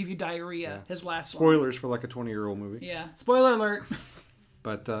hope you give you diarrhea. Yeah. His last Spoilers for like a 20-year-old movie. Yeah. Spoiler alert.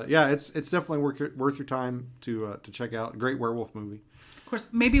 But it's definitely worth your time to check out. Great werewolf movie. Of course,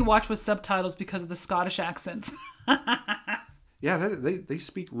 maybe watch with subtitles because of the Scottish accents. Yeah, they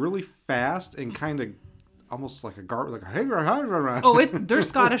speak really fast and kind of almost like they're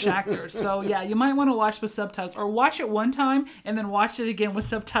Scottish actors, so yeah, you might want to watch with subtitles or watch it one time and then watch it again with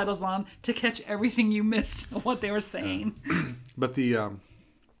subtitles on to catch everything you missed of what they were saying. But the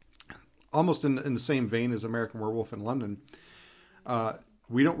almost in the same vein as American Werewolf in London,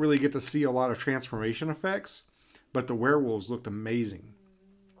 we don't really get to see a lot of transformation effects, but the werewolves looked amazing.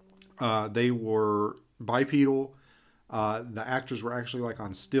 They were bipedal. The actors were actually like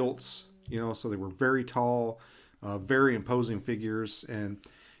on stilts, so they were very tall, very imposing figures. And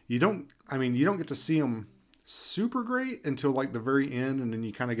you don't get to see them super great until like the very end. And then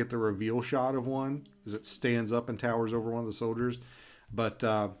you kind of get the reveal shot of one as it stands up and towers over one of the soldiers. But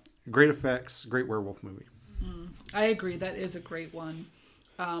great effects, great werewolf movie. I agree. That is a great one.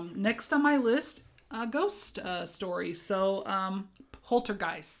 Next on my list, Ghost Story. So,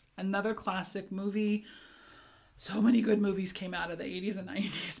 Poltergeist, another classic movie. So many good movies came out of the 80s and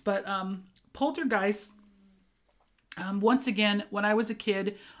 90s. But Poltergeist, once again, when I was a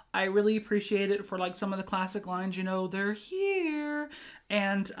kid, I really appreciated it for like some of the classic lines, they're here.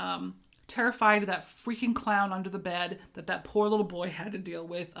 And terrified of that freaking clown under the bed that poor little boy had to deal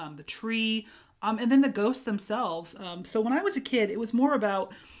with, the tree, and then the ghosts themselves. So when I was a kid, it was more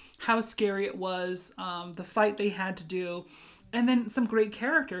about how scary it was, the fight they had to do, and then some great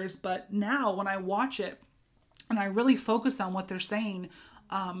characters. But now when I watch it and I really focus on what they're saying,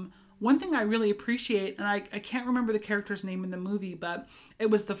 one thing I really appreciate, and I can't remember the character's name in the movie, but it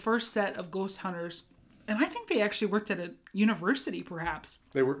was the first set of ghost hunters. And I think they actually worked at a university, perhaps.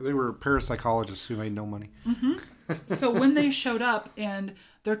 They were parapsychologists who made no money. Mm-hmm. So when they showed up and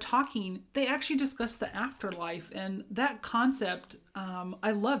they're talking, they actually discussed the afterlife. And that concept,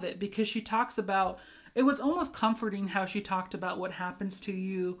 I love it because she talks about, it was almost comforting how she talked about what happens to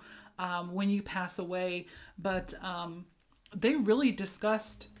you when you pass away. But they really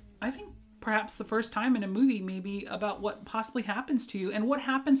discussed, I think, perhaps the first time in a movie, maybe, about what possibly happens to you and what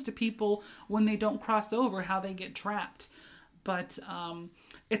happens to people when they don't cross over, how they get trapped. But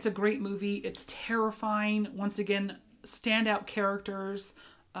it's a great movie. It's terrifying. Once again, standout characters.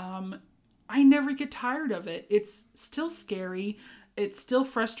 I never get tired of it. It's still scary. It's still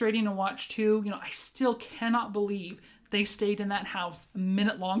frustrating to watch too. I still cannot believe they stayed in that house a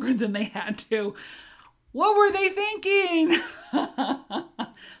minute longer than they had to. What were they thinking?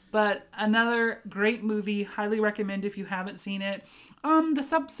 But another great movie. Highly recommend if you haven't seen it. The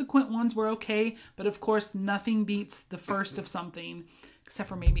subsequent ones were okay, but of course nothing beats the first of something, except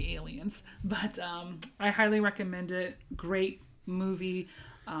for maybe Aliens. But I highly recommend it. Great movie.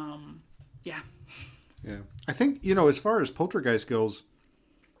 Yeah. I think, as far as Poltergeist goes,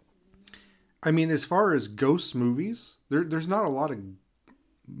 I mean, as far as ghost movies, there's not a lot of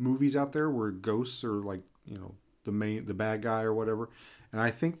movies out there where ghosts are like, the bad guy or whatever. And I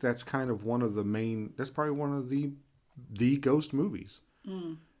think that's kind of that's probably one of the ghost movies.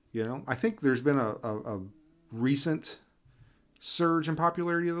 I think there's been a recent surge in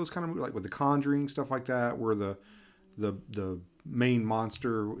popularity of those kind of movies, like with The Conjuring, stuff like that, where the main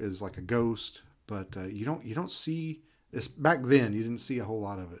monster is like a ghost, but you don't see this. Back then you didn't see a whole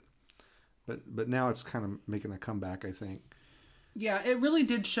lot of it, but now it's kind of making a comeback, I think. Yeah, it really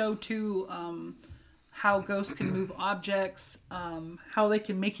did show too how ghosts can move objects, how they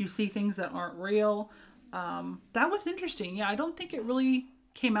can make you see things that aren't real. That was interesting. Yeah, I don't think it really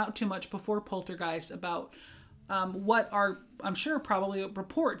came out too much before Poltergeist about what are, I'm sure, probably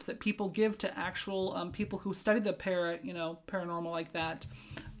reports that people give to actual people who study the paranormal like that,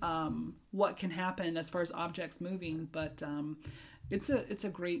 what can happen as far as objects moving. But it's a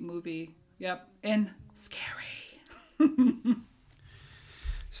great movie. Yep, and scary.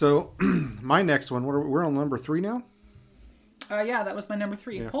 So, my next one, we're on number 3 now? Yeah, that was my number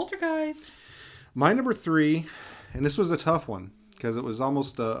 3. Yeah. Poltergeist. My number 3, and this was a tough one, because it was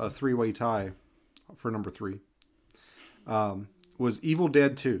almost a 3-way tie for number 3, was Evil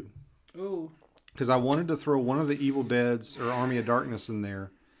Dead 2. Ooh. Because I wanted to throw one of the Evil Deads or Army of Darkness in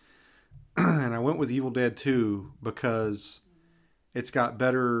there, and I went with Evil Dead 2 because it's got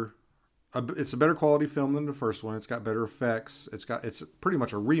better... It's a better quality film than the first one. It's got better effects. It's pretty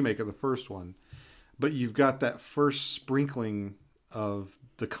much a remake of the first one, but you've got that first sprinkling of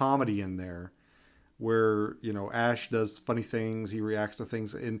the comedy in there, where Ash does funny things. He reacts to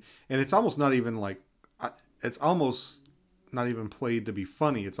things, and it's almost not even like it's almost not even played to be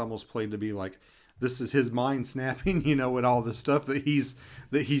funny. It's almost played to be like this is his mind snapping, with all the stuff that he's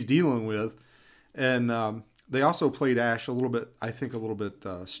dealing with, and. They also played Ash a little bit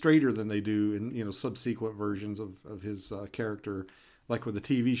straighter than they do in subsequent versions of his character. Like with the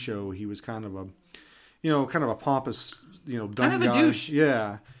TV show, he was kind of a pompous dumb kind of guy. A douche.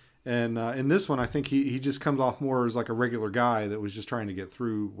 Yeah, and in this one, I think he just comes off more as like a regular guy that was just trying to get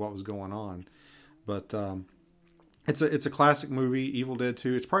through what was going on. But it's a classic movie, Evil Dead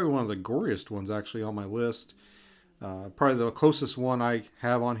 2. It's probably one of the goriest ones actually on my list. Probably the closest one I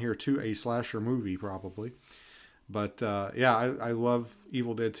have on here to a slasher movie, probably. But I love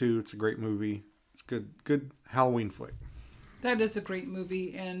Evil Dead 2. It's a great movie. It's good Halloween flick. That is a great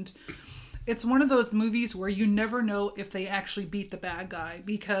movie, and it's one of those movies where you never know if they actually beat the bad guy,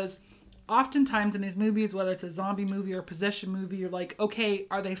 because oftentimes in these movies, whether it's a zombie movie or a possession movie, you're like, okay,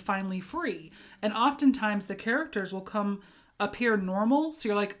 are they finally free? And oftentimes the characters will appear normal, so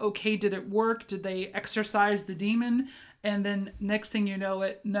you're like, okay, did it work? Did they exorcise the demon? And then next thing you know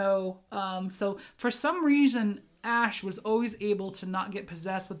it, no. So for some reason, Ash was always able to not get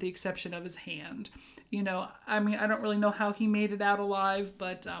possessed with the exception of his hand. I don't really know how he made it out alive,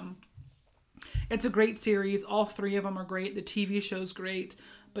 but it's a great series. All 3 of them are great. The TV show's great.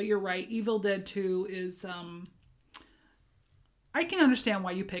 But you're right, Evil Dead 2 is I can understand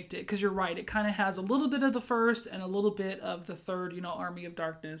why you picked it, because you're right. It kind of has a little bit of the first and a little bit of the third, Army of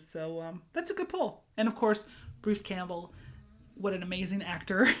Darkness. So that's a good pull. And of course, Bruce Campbell, what an amazing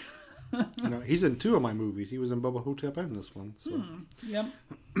actor. He's in 2 of my movies. He was in Bubba Hotep and this one. So. Yep.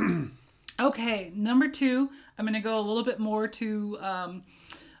 Okay, number 2, I'm going to go a little bit more to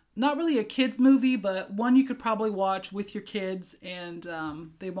not really a kid's movie, but one you could probably watch with your kids and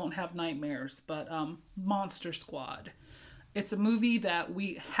they won't have nightmares. But Monster Squad. It's a movie that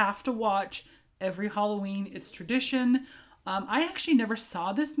we have to watch every Halloween. It's tradition. I actually never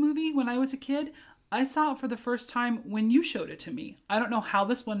saw this movie when I was a kid. I saw it for the first time when you showed it to me. I don't know how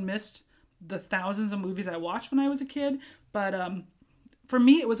this one missed the thousands of movies I watched when I was a kid, but for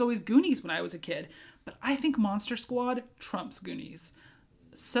me, it was always Goonies when I was a kid. But I think Monster Squad trumps Goonies.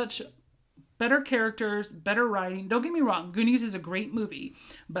 Such better characters, better writing. Don't get me wrong, Goonies is a great movie,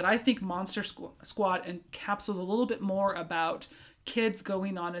 but I think Monster Squad encapsulates a little bit more about kids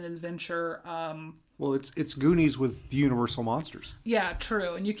going on an adventure. Well, it's Goonies with the Universal monsters. Yeah,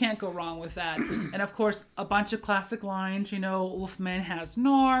 true, and you can't go wrong with that. And of course, a bunch of classic lines. Wolfman has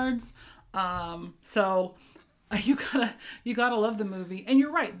nards. So you gotta love the movie. And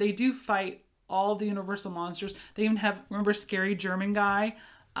you're right, they do fight all the Universal monsters. They even remember Scary German Guy.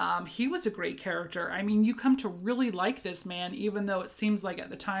 He was a great character. I mean, you come to really like this man, even though it seems like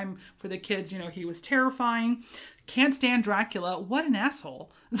at the time for the kids, he was terrifying. Can't stand Dracula. What an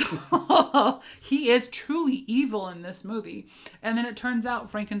asshole. He is truly evil in this movie. And then it turns out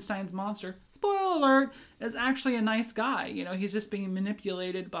Frankenstein's monster, spoiler alert, is actually a nice guy. He's just being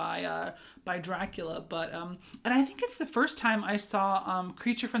manipulated by Dracula. But and I think it's the first time I saw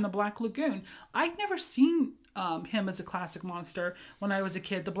Creature from the Black Lagoon. I'd never seen him as a classic monster when I was a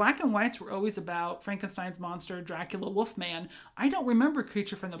kid. The black and whites were always about Frankenstein's monster, Dracula, Wolfman. I don't remember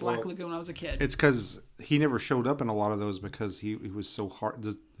Creature from the Black Lagoon when I was a kid. It's because he never showed up in a lot of those because he was so hard.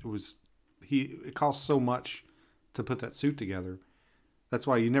 It cost so much to put that suit together. That's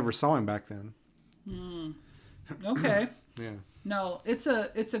why you never saw him back then. Okay. Yeah. No, it's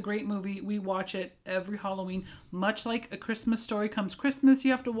a great movie. We watch it every Halloween. Much like A Christmas Story comes Christmas,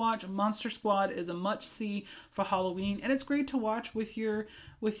 you have to watch. Monster Squad is a must-see for Halloween, and it's great to watch with your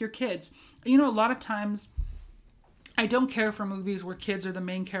kids. A lot of times I don't care for movies where kids are the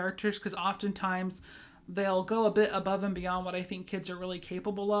main characters, because oftentimes they'll go a bit above and beyond what I think kids are really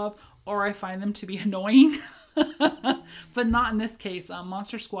capable of, or I find them to be annoying. But not in this case.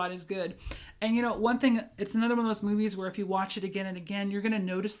 Monster Squad is good. And one thing, it's another one of those movies where if you watch it again and again, you're going to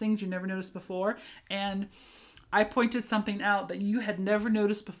notice things you never noticed before. And I pointed something out that you had never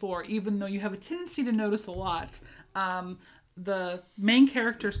noticed before, even though you have a tendency to notice a lot. The main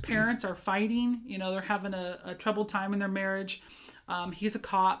character's parents are fighting. They're having a troubled time in their marriage. He's a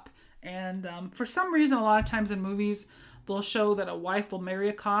cop. And for some reason, a lot of times in movies, they'll show that a wife will marry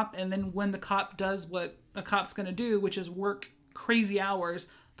a cop. And then when the cop does what a cop's going to do, which is work crazy hours,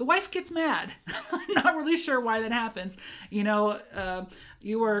 the wife gets mad. I'm not really sure why that happens. You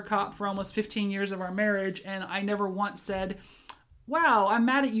were a cop for almost 15 years of our marriage, and I never once said, wow, I'm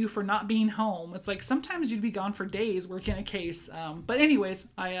mad at you for not being home. It's like sometimes you'd be gone for days working a case. But anyways,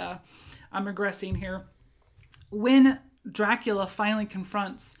 I'm regressing here. When Dracula finally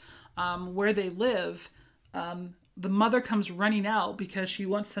confronts where they live, the mother comes running out because she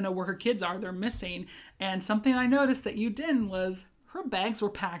wants to know where her kids are. They're missing. And something I noticed that you didn't was her bags were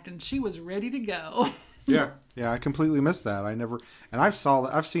packed and she was ready to go. Yeah, I completely missed that.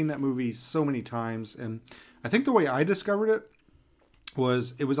 I've seen that movie so many times, and I think the way I discovered it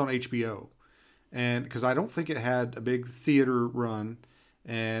was on HBO, and because I don't think it had a big theater run,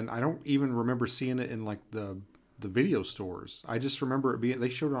 and I don't even remember seeing it in like the video stores. I just remember they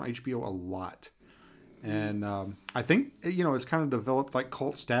showed it on HBO a lot, and I think it's kind of developed like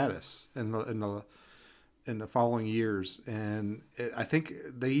cult status in the following years, and I think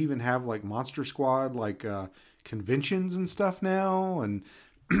they even have like Monster Squad like conventions and stuff now, and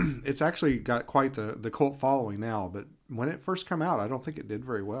it's actually got quite the cult following now. But when it first came out, I don't think it did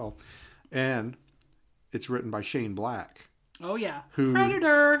very well. And it's written by Shane Black. Oh yeah,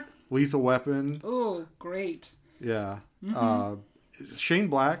 Predator, Lethal Weapon. Oh, great. Yeah, Shane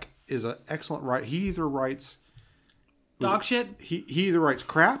Black is an excellent writer. He either writes dog shit. He either writes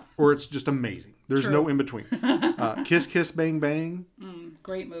crap or it's just amazing. There's no in between. Kiss Kiss Bang Bang.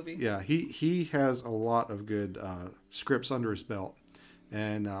 Great movie. Yeah, he has a lot of good scripts under his belt,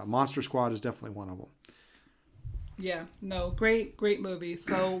 and Monster Squad is definitely one of them. Yeah, no, great movie.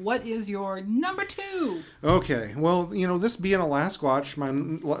 So, what is your number 2? Okay, well, this being a last watch,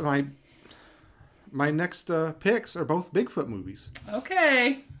 my next picks are both Bigfoot movies.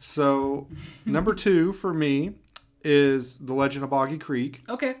 Okay. So, number 2 for me is The Legend of Boggy Creek.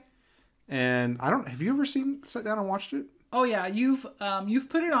 Okay. And have you ever sat down and watched it? Oh yeah, you've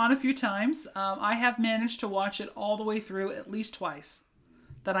put it on a few times. I have managed to watch it all the way through at least twice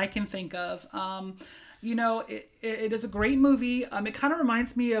that I can think of. It is a great movie. It kind of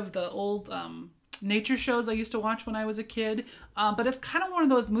reminds me of the old nature shows I used to watch when I was a kid. But it's kind of one of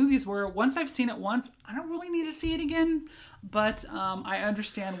those movies where once I've seen it once, I don't really need to see it again. But I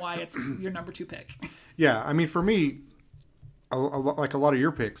understand why it's your number 2 pick. Yeah, I mean, for me, like a lot of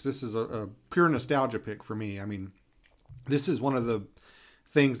your picks, this is a pure nostalgia pick for me. I mean, this is one of the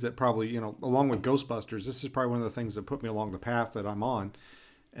things that probably, along with Ghostbusters, this is probably one of the things that put me along the path that I'm on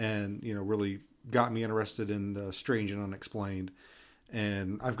and, really got me interested in Strange and Unexplained.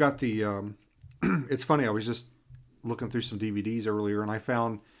 And I've got the, it's funny, I was just looking through some DVDs earlier and I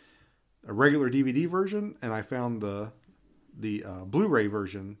found a regular DVD version and I found the Blu-ray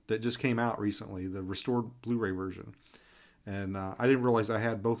version that just came out recently, the restored Blu-ray version. And I didn't realize I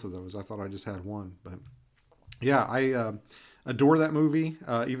had both of those. I thought I just had one. But yeah, I adore that movie,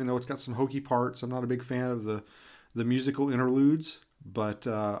 even though it's got some hokey parts. I'm not a big fan of the musical interludes, but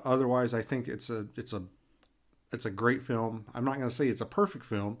otherwise, I think it's a great film. I'm not going to say it's a perfect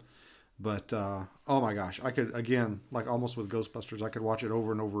film, but oh my gosh, I could, again, like almost with Ghostbusters, I could watch it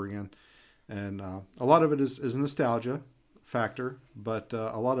over and over again. And a lot of it is nostalgia factor, but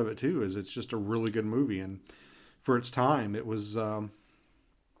a lot of it too is it's just a really good movie. And for its time, it was kind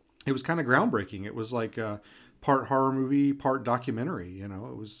of groundbreaking. It was like part horror movie, part documentary. It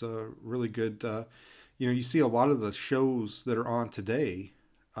was really good. You see a lot of the shows that are on today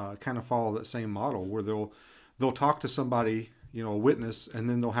kind of follow that same model where they'll talk to somebody, a witness, and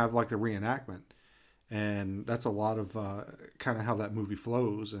then they'll have like the reenactment. And that's a lot of kind of how that movie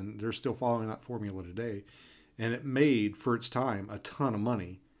flows. And they're still following that formula today. And it made, for its time, a ton of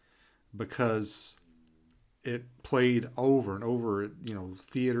money because it played over and over at,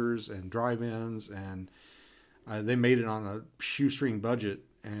 theaters and drive-ins, and they made it on a shoestring budget,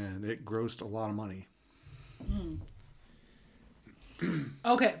 and it grossed a lot of money.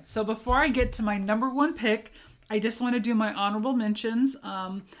 Okay, so before I get to my number 1 pick, I just want to do my honorable mentions.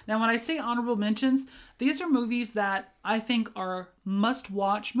 Now, when I say honorable mentions, these are movies that I think are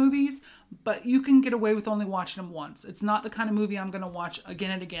must-watch movies, but you can get away with only watching them once. It's not the kind of movie I'm going to watch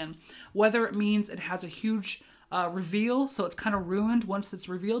again and again. Whether it means it has a huge reveal, so it's kind of ruined once it's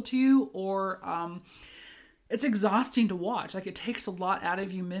revealed to you, or it's exhausting to watch. Like, it takes a lot out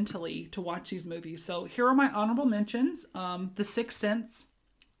of you mentally to watch these movies. So here are my honorable mentions. The Sixth Sense.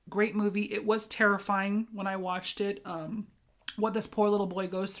 Great movie. It was terrifying when I watched it. What this poor little boy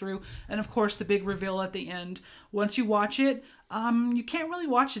goes through, and of course the big reveal at the end. Once you watch it, you can't really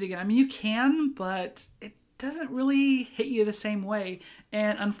watch it again. I mean, you can, but it doesn't really hit you the same way.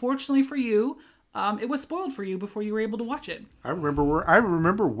 And unfortunately for you, it was spoiled for you before you were able to watch it. I remember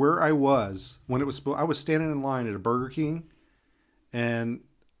where I was when it was spoiled. I was standing in line at a Burger King, and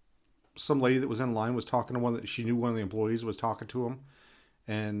some lady that was in line was talking to one of the employees was talking to him.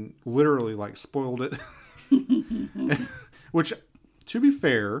 And literally, like, spoiled it. Which, to be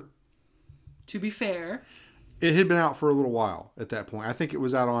fair, it had been out for a little while at that point. I think it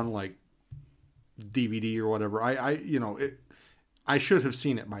was out on like DVD or whatever. I should have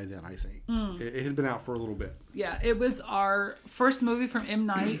seen it by then. I think it had been out for a little bit. Yeah, it was our first movie from M.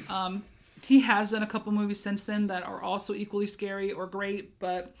 Night. He has done a couple movies since then that are also equally scary or great,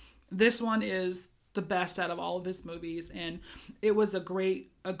 but this one is the best out of all of his movies, and it was a great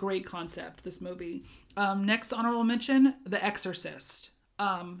concept, this movie. Next honorable mention, The Exorcist.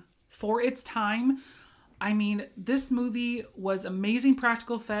 For its time, I mean, this movie was amazing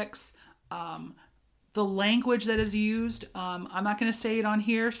practical effects. The language that is used, I'm not going to say it on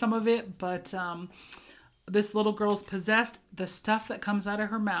here, some of it, but this little girl's possessed. The stuff that comes out of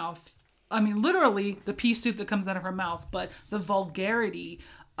her mouth, I mean, literally the pea soup that comes out of her mouth, but the vulgarity,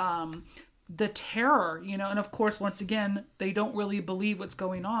 the terror, and of course, once again, they don't really believe what's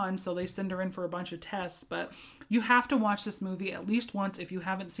going on, so they send her in for a bunch of tests. But you have to watch this movie at least once if you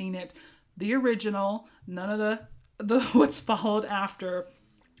haven't seen it. The original, none of the what's followed after,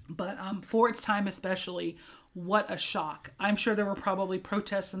 but for its time especially, what a shock. I'm sure there were probably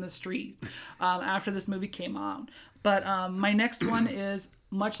protests in the street after this movie came out. But my next one is,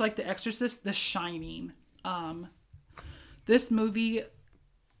 much like The Exorcist, The Shining. This movie,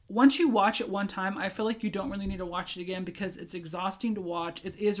 once you watch it one time, I feel like you don't really need to watch it again because it's exhausting to watch.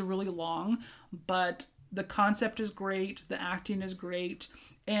 It is really long, but the concept is great. The acting is great.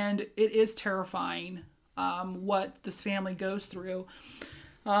 And it is terrifying what this family goes through.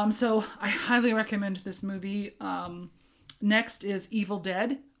 So I highly recommend this movie. Next is Evil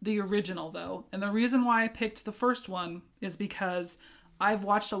Dead, the original though. And the reason why I picked the first one is because I've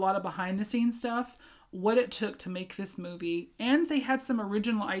watched a lot of behind the scenes stuff, what it took to make this movie, and they had some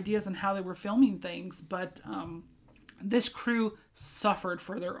original ideas on how they were filming things, but this crew suffered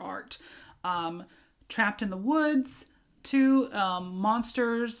for their art. Trapped in the Woods, 2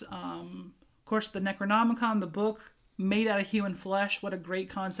 monsters, of course the Necronomicon, the book made out of human flesh. What a great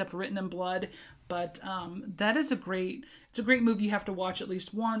concept, written in blood. But that is it's a great movie you have to watch at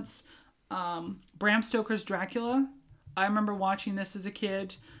least once. Bram Stoker's Dracula. I remember watching this as a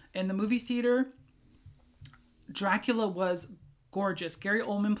kid in the movie theater. Dracula was gorgeous. Gary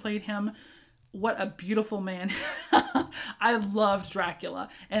Oldman played him. What a beautiful man. I loved Dracula.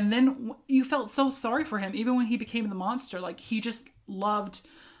 And then you felt so sorry for him, even when he became the monster. Like, he just loved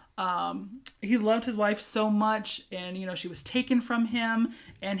his wife so much, and she was taken from him,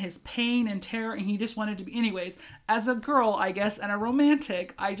 and his pain and terror, and he just wanted to be. Anyways, as a girl, I guess, and a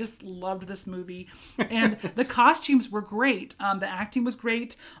romantic, I just loved this movie. And the costumes were great. The acting was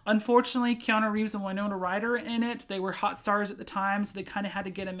great. Unfortunately, Keanu Reeves and Winona Ryder in it. They were hot stars at the time, so they kind of had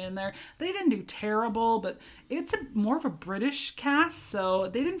to get them in there. They didn't do terrible, but it's more of a British cast, so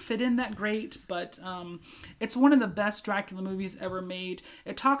they didn't fit in that great. But it's one of the best Dracula movies ever made.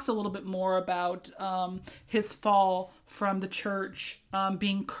 It talks a little bit more about his fall from the church,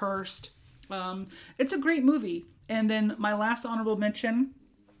 being cursed. It's a great movie. And then my last honorable mention,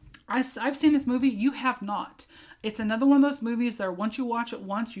 I've seen this movie. You have not. It's another one of those movies that once you watch it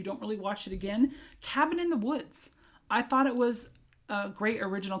once, you don't really watch it again. Cabin in the Woods. I thought it was a great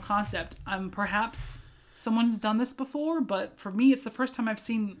original concept. Perhaps someone's done this before, but for me, it's the first time I've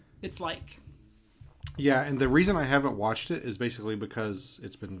seen its like. Yeah, and the reason I haven't watched it is basically because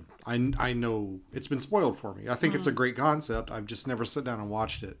I know it's been spoiled for me. I think it's a great concept. I've just never sat down and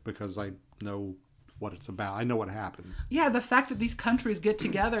watched it because I know what it's about. I know what happens. Yeah, the fact that these countries get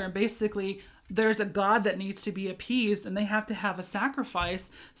together and basically there's a god that needs to be appeased and they have to have a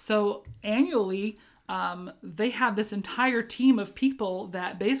sacrifice. So annually, they have this entire team of people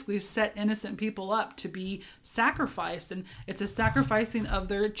that basically set innocent people up to be sacrificed. And it's a sacrificing of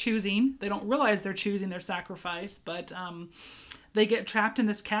their choosing. They don't realize they're choosing their sacrifice, but they get trapped in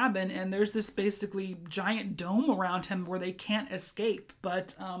this cabin and there's this basically giant dome around him where they can't escape.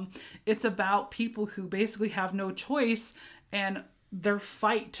 But it's about people who basically have no choice and their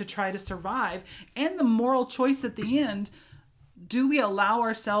fight to try to survive. And the moral choice at the end, do we allow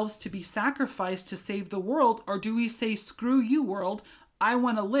ourselves to be sacrificed to save the world, or do we say, screw you, world, I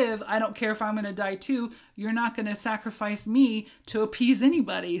want to live, I don't care if I'm going to die too, you're not going to sacrifice me to appease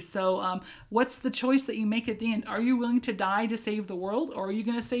anybody. So what's the choice that you make at the end? Are you willing to die to save the world, or are you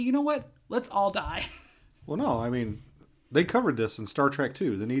going to say, you know what, let's all die? Well, no, I mean, they covered this in Star Trek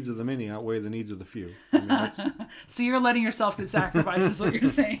too. The needs of the many outweigh the needs of the few. I mean, that's... So you're letting yourself get sacrificed is what you're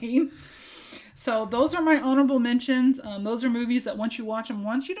saying. So those are my honorable mentions. Those are movies that once you watch them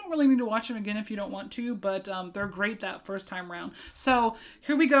once, you don't really need to watch them again if you don't want to, but they're great that first time round. So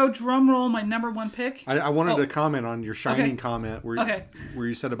here we go. Drum roll, my number one pick. I wanted to comment on your Shining comment where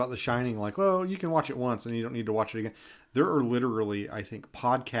you said about The Shining, like, well, you can watch it once and you don't need to watch it again. There are literally, I think,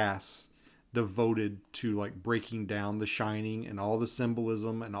 podcasts devoted to like breaking down The Shining and all the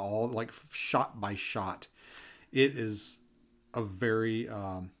symbolism and all like shot by shot. It is a very...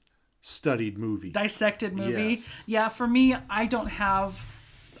 studied movie, dissected movie. Yes. Yeah, for me, I don't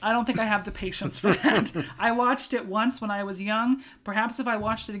think I have the patience for that. I watched it once when I was young. Perhaps if I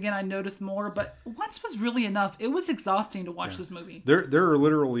watched it again, I'd notice more, but once was really enough. It was exhausting to watch this movie. There are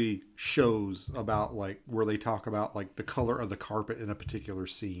literally shows about like where they talk about like the color of the carpet in a particular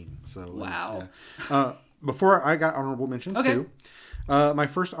scene. So wow. Yeah. Before I got honorable mentions too. My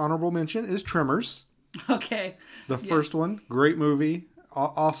first honorable mention is Tremors. Okay. The first one, great movie.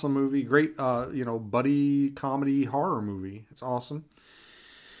 Awesome movie, great, buddy comedy horror movie. It's awesome.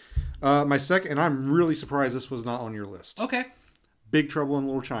 My second, and I'm really surprised this was not on your list. Okay. Big Trouble in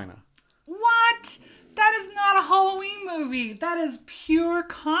Little China. What? That is not a Halloween movie. That is pure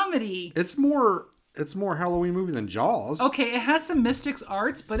comedy. It's more Halloween movie than Jaws. Okay, it has some Mystics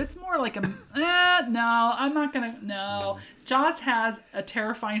arts, but it's more like a... no, I'm not gonna... No. Jaws has a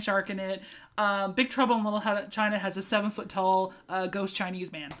terrifying shark in it. Big Trouble in Little China has a 7-foot-tall ghost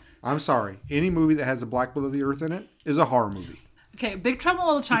Chinese man. I'm sorry. Any movie that has a Black Bull of the Earth in it is a horror movie. Okay, Big Trouble in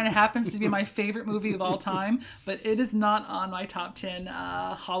Little China happens to be my favorite movie of all time, but it is not on my top 10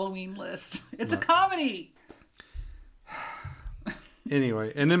 Halloween list. It's a comedy.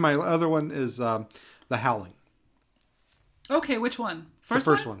 Anyway, and then my other one is The Howling. Okay, which one? The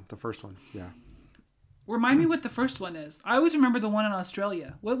first one, yeah. Remind me what the first one is. I always remember the one in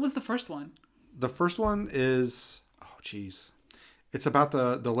Australia. What was the first one? The first one is... Oh, jeez. It's about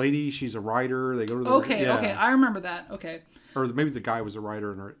the lady. She's a writer. They go to the Okay, I remember that. Okay. Or maybe the guy was a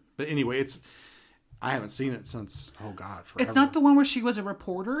writer. But anyway, I haven't seen it since, oh God, forever. It's not the one where she was a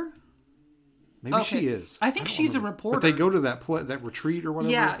reporter? Maybe she is. I think she's a reporter. But they go to that retreat or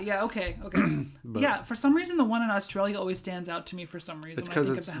whatever. Yeah, okay. Yeah, for some reason the one in Australia always stands out to me for some reason. It's because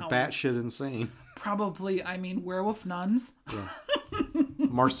it's batshit insane. Probably, werewolf nuns. Yeah.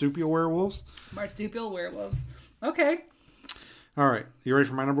 Marsupial werewolves? Marsupial werewolves. Okay. All right. You ready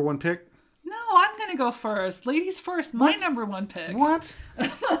for my number one pick? No, I'm going to go first. Ladies first. My number one pick. What?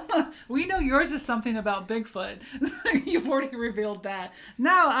 We know yours is something about Bigfoot. You've already revealed that.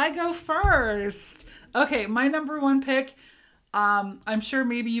 No, I go first. Okay, my number one pick. I'm sure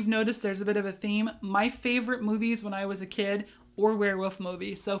maybe you've noticed there's a bit of a theme. My favorite movies when I was a kid were werewolf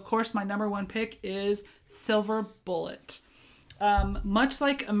movies. So, of course, my number one pick is Silver Bullet. Much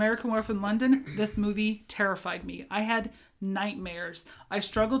like American Werewolf in London, this movie terrified me. I had nightmares. I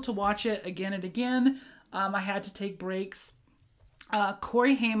struggled to watch it again and again. I had to take breaks.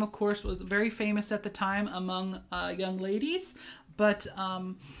 Corey Haim, of course, was very famous at the time among young ladies. But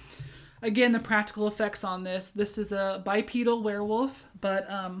again, the practical effects on this is a bipedal werewolf. But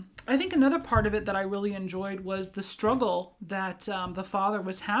I think another part of it that I really enjoyed was the struggle that the father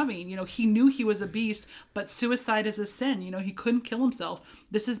was having. You know, he knew he was a beast, but suicide is a sin. You know, he couldn't kill himself.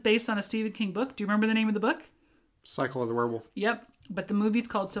 This is based on a Stephen King book. Do you remember the name of the book? Cycle of the Werewolf. Yep. But the movie's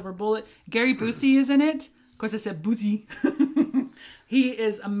called Silver Bullet. Gary Busey is in it. Of course, I said Busey. He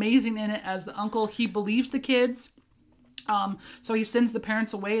is amazing in it as the uncle. He believes the kids. So he sends the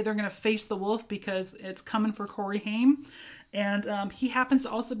parents away. They're going to face the wolf because it's coming for Corey Haim. And he happens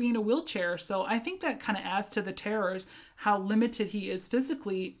to also be in a wheelchair. So I think that kind of adds to the terrors, how limited he is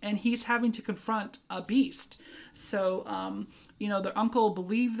physically. And he's having to confront a beast. So, their uncle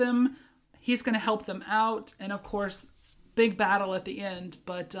believed them. He's going to help them out. And of course, big battle at the end.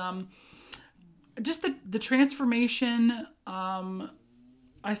 But just the transformation,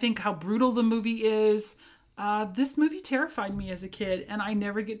 I think how brutal the movie is. This movie terrified me as a kid, and I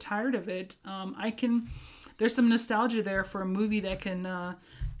never get tired of it. There's some nostalgia there for a movie that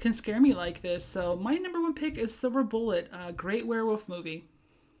can scare me like this. So my number one pick is Silver Bullet, a great werewolf movie.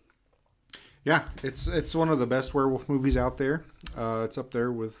 Yeah, it's one of the best werewolf movies out there. It's up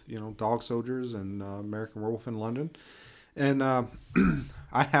there with Dog Soldiers and American Werewolf in London. And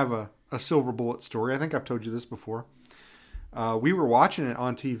I have a Silver Bullet story. I think I've told you this before. We were watching it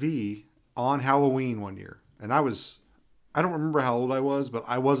on TV on Halloween one year, and I don't remember how old I was, but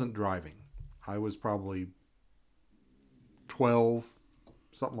I wasn't driving. I was probably 12,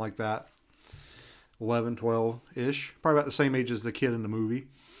 something like that. 11, 12-ish. Probably about the same age as the kid in the movie.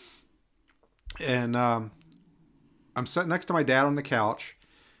 And I'm sitting next to my dad on the couch.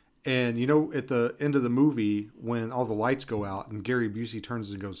 And, at the end of the movie, when all the lights go out and Gary Busey turns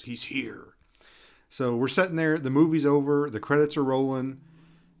and goes, "He's here." So we're sitting there. The movie's over. The credits are rolling.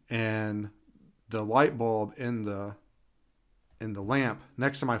 And the light bulb in the lamp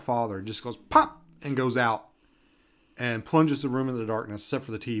next to my father just goes pop and goes out and plunges the room into the darkness except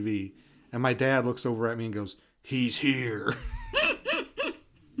for the TV. And my dad looks over at me and goes, "He's here."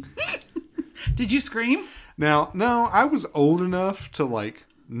 Did you scream? Now, no, I was old enough to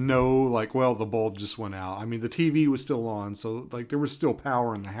know the bulb just went out. I mean, the TV was still on, so there was still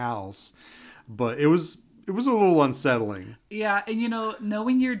power in the house, but it was a little unsettling. Yeah, and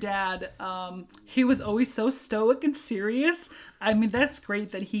knowing your dad, he was always so stoic and serious. I mean, that's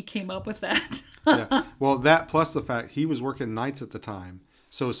great that he came up with that. Yeah. Well, that plus the fact he was working nights at the time.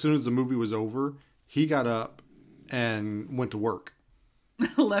 So as soon as the movie was over, he got up and went to work.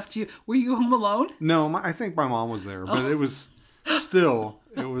 Left you. Were you home alone? No, I think my mom was there, but it was still.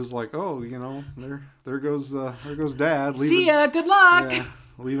 It was like, there goes Dad. See ya. Good luck. Yeah,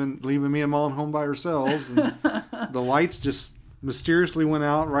 leaving me and Mom home by ourselves, and the lights just mysteriously went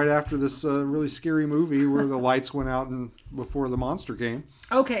out right after this really scary movie where the lights went out and before the monster came.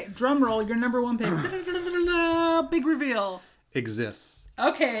 Okay, drum roll. Your number one pick. Big reveal. Exists.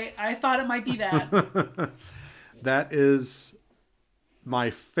 Okay, I thought it might be that. That is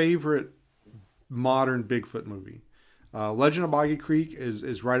my favorite modern Bigfoot movie. Legend of Boggy Creek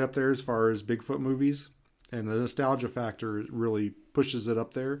is right up there as far as Bigfoot movies, and the nostalgia factor really pushes it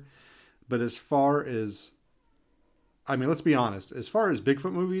up there. But as far as, let's be honest, as far as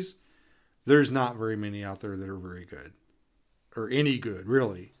Bigfoot movies, there's not very many out there that are very good, or any good,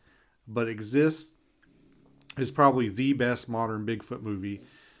 really. But Exist is probably the best modern Bigfoot movie.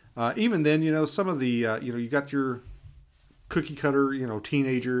 Even then, some of the, you got your cookie cutter,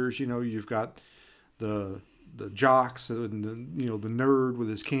 teenagers, you've got the jocks and the nerd with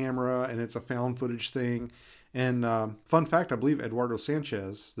his camera, and it's a found footage thing. And fun fact, I believe Eduardo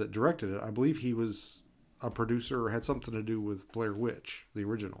Sanchez that directed it, I believe he was a producer or had something to do with Blair Witch, the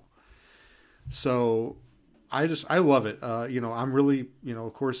original. So I love it. I'm really,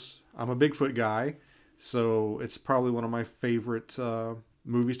 of course, I'm a Bigfoot guy. So it's probably one of my favorite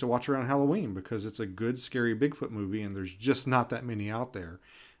movies to watch around Halloween because it's a good, scary Bigfoot movie, and there's just not that many out there.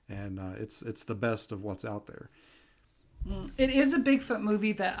 And it's the best of what's out there. It is a Bigfoot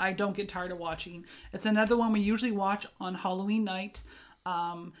movie that I don't get tired of watching. It's another one we usually watch on Halloween night,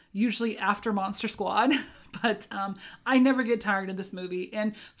 usually after Monster Squad. But I never get tired of this movie.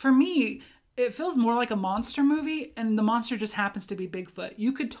 And for me, it feels more like a monster movie, and the monster just happens to be Bigfoot.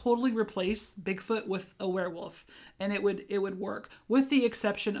 You could totally replace Bigfoot with a werewolf, and it would work. With the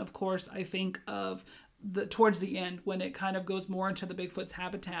exception, of course, I think of towards the end when it kind of goes more into the Bigfoot's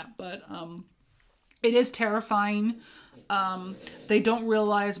habitat. But it is terrifying. They don't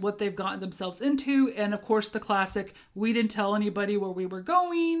realize what they've gotten themselves into, and of course the classic, we didn't tell anybody where we were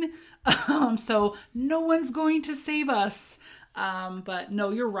going, so no one's going to save us. But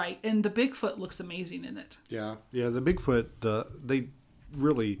no, you're right. And the Bigfoot looks amazing in it. Yeah. The Bigfoot, they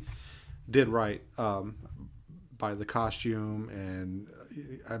really did right by the costume, and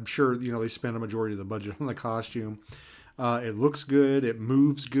I'm sure they spent a majority of the budget on the costume. It looks good. It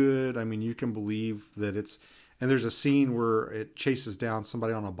moves good. I mean, you can believe that it's. And there's a scene where it chases down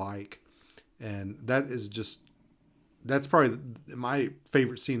somebody on a bike, and that's probably my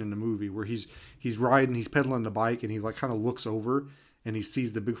favorite scene in the movie, where he's riding, he's pedaling the bike, and he like kind of looks over and he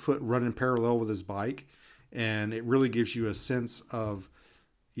sees the Bigfoot running parallel with his bike, and it really gives you a sense of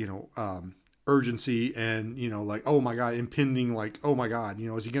urgency and like, oh my god, impending, like, oh my god,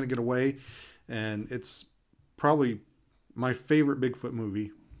 is he gonna get away? And it's probably my favorite Bigfoot movie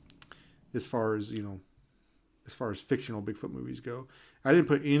as far as fictional Bigfoot movies go. I didn't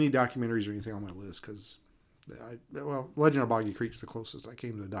put any documentaries or anything on my list because Legend of Boggy Creek's the closest I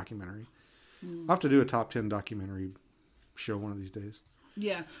came to a documentary. I'll have to do a top 10 documentary show one of these days.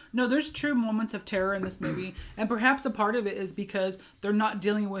 Yeah. No, there's true moments of terror in this movie. And perhaps a part of it is because they're not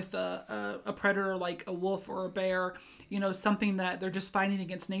dealing with a predator like a wolf or a bear, something that they're just fighting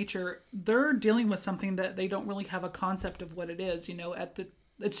against nature. They're dealing with something that they don't really have a concept of what it is,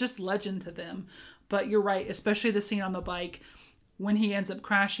 it's just legend to them. But you're right, especially the scene on the bike when he ends up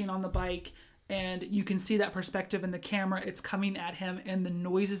crashing on the bike, and you can see that perspective in the camera. It's coming at him, and the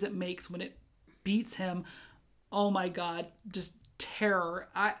noises it makes when it beats him. Oh my God, just terror.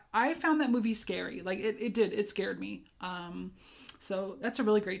 I found that movie scary. Like it did. It scared me. So that's a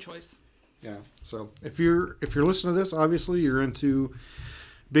really great choice. Yeah. So if you're listening to this, obviously you're into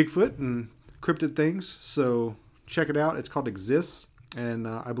Bigfoot and cryptid things. So check it out. It's called Exists. And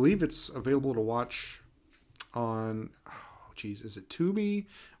I believe it's available to watch on, is it Tubi?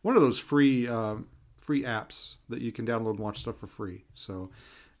 One of those free apps that you can download and watch stuff for free. So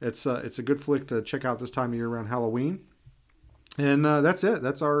it's a good flick to check out this time of year around Halloween. And that's it.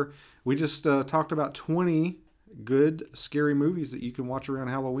 We just talked about 20 good scary movies that you can watch around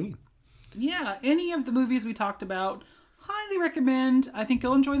Halloween. Yeah, any of the movies we talked about, highly recommend. I think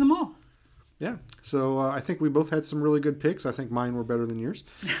you'll enjoy them all. Yeah, so I think we both had some really good picks. I think mine were better than yours.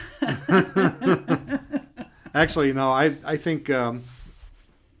 Actually, no, I think I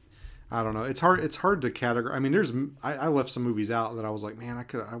don't know. It's hard to categorize. I mean, I left some movies out that I was like, man,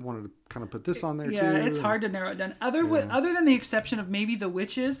 I wanted to kind of put this on there too. Yeah, it's hard to narrow it down. Other than the exception of maybe The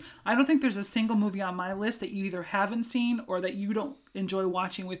Witches, I don't think there's a single movie on my list that you either haven't seen or that you don't enjoy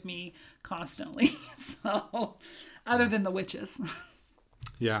watching with me constantly. So, other than The Witches.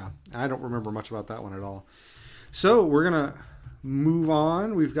 Yeah, I don't remember much about that one at all. So we're going to move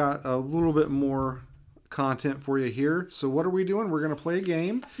on. We've got a little bit more content for you here. So what are we doing? We're going to play a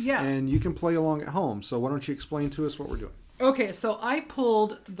game. Yeah. And you can play along at home. So why don't you explain to us what we're doing? Okay, so I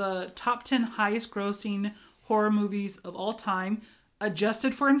pulled the top 10 highest grossing horror movies of all time,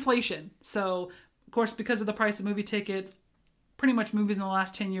 adjusted for inflation. So, of course, because of the price of movie tickets, pretty much movies in the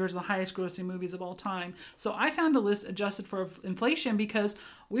last 10 years are the highest grossing movies of all time. So I found a list adjusted for inflation because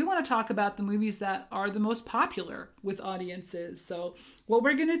we want to talk about the movies that are the most popular with audiences. So what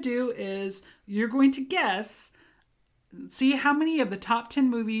we're going to do is you're going to guess, see how many of the top 10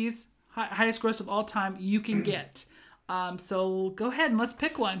 movies, highest gross of all time, you can get. So go ahead and let's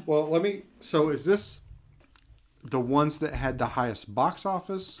pick one. Well, so is this the ones that had the highest box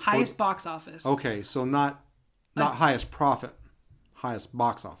office? Highest box office. Okay, so not highest profit. Highest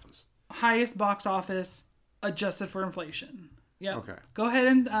box office. Highest box office adjusted for inflation. Yeah. Okay. Go ahead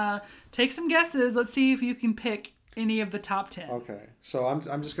and take some guesses. Let's see if you can pick any of the top 10. Okay. So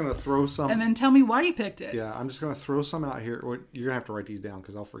I'm just going to throw some. And then tell me why you picked it. Yeah, I'm just going to throw some out here. You're going to have to write these down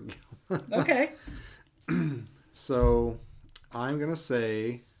because I'll forget. Okay. So I'm gonna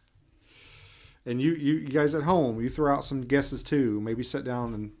say, and you guys at home, you throw out some guesses too. Maybe sit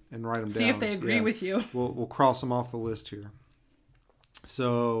down and write them down. See if they agree with you. We'll cross them off the list here.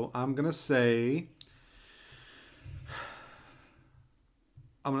 So I'm gonna say,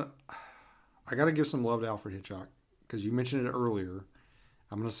 I gotta give some love to Alfred Hitchcock because you mentioned it earlier.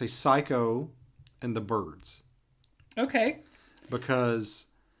 I'm gonna say Psycho and The Birds. Okay. Because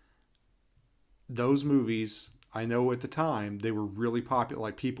those movies, I know at the time they were really popular.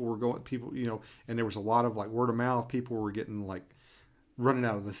 Like people, and there was a lot of like word of mouth. People were getting like running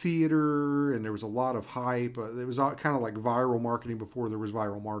out of the theater, and there was a lot of hype. It was kind of like viral marketing before there was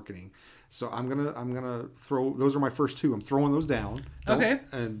viral marketing. So I'm gonna throw those are my first two. I'm throwing those down. Okay.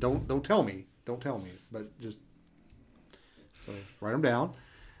 And don't tell me, but just so write them down.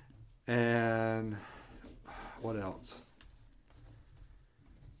 And what else?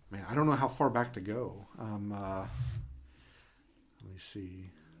 Man, I don't know how far back to go. Let me see.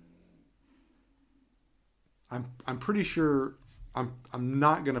 I'm pretty sure I'm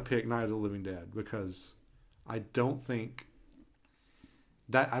not gonna pick Night of the Living Dead because I don't think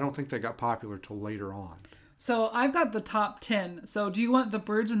that got popular till later on. So I've got the top 10. So do you want The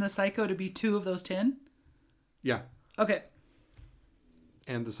Birds and the Psycho to be 2 of those 10? Yeah. Okay.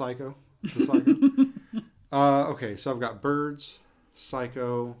 And the Psycho. Okay, so I've got Birds,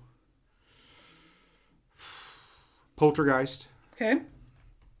 Psycho, Poltergeist. Okay.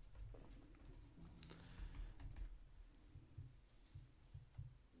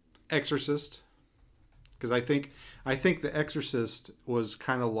 Exorcist. Because I think The Exorcist was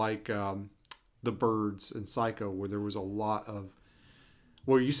kind of like The Birds and Psycho, where there was a lot of,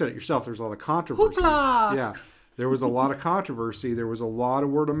 well, you said it yourself, there's a lot of controversy. Hoopla! Yeah. There was a lot of controversy. There was a lot of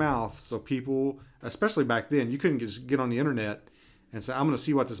word of mouth. So people, especially back then, you couldn't just get on the internet and say, I'm going to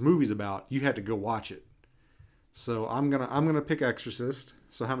see what this movie's about. You had to go watch it. So I'm gonna pick Exorcist.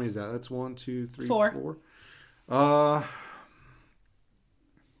 So how many is that? That's 1, 2, 3, 4.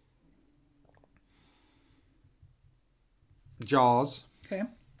 Jaws. Okay.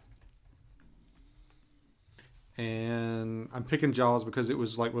 And I'm picking Jaws because it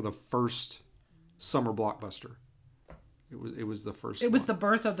was like with the first summer blockbuster. It was the first. It was the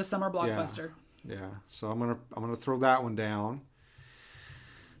birth of the summer blockbuster. Yeah. So I'm gonna throw that one down.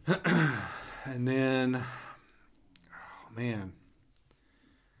 And then, oh man,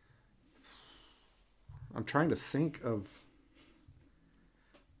 I'm trying to think of.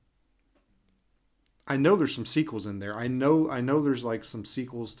 I know there's some sequels in there. I know there's like some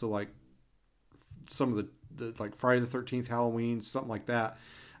sequels to like some of the like Friday the 13th, Halloween, something like that.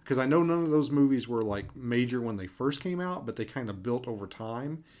 Because I know none of those movies were like major when they first came out, but they kind of built over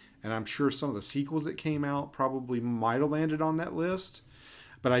time. And I'm sure some of the sequels that came out probably might have landed on that list,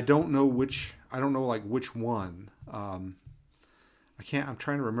 but I don't know which. I don't know like which one. I'm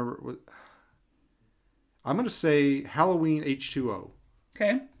trying to remember. I'm going to say Halloween H2O.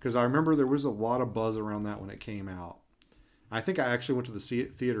 Okay. Because I remember there was a lot of buzz around that when it came out. I think I actually went to the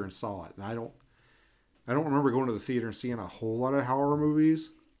theater and saw it, and I don't remember going to the theater and seeing a whole lot of horror movies,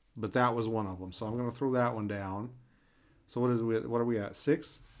 but that was one of them. So I'm going to throw that one down. So what are we at?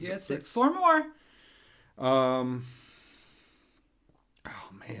 6? Yeah, 6. 4 more. Oh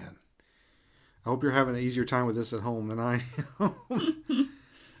man, I hope you're having an easier time with this at home than I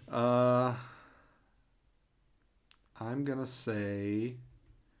am. I'm gonna say,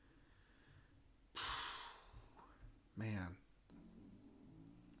 man,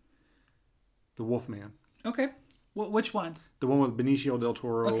 The Wolfman. Okay. Which one? The one with Benicio del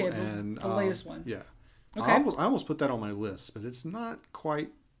Toro. Okay, and the latest one. Yeah. Okay. I almost put that on my list, but it's not quite.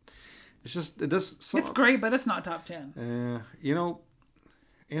 It's just it does. It's great, but it's not top 10.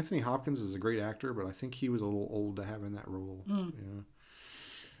 Anthony Hopkins is a great actor, but I think he was a little old to have in that role. Mm.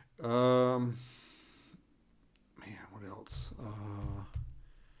 Yeah. Man, what else?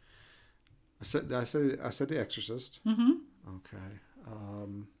 I said The Exorcist. Mm-hmm. Okay.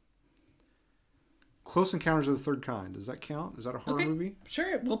 Close Encounters of the Third Kind. Does that count? Is that a horror movie?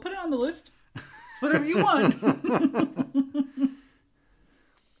 Sure, we'll put it on the list. It's whatever you want.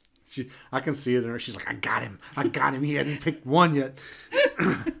 I can see it in her. She's like, I got him. He hadn't picked one yet.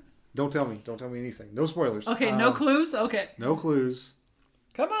 Don't tell me anything. No spoilers. Okay, no clues? Okay. No clues.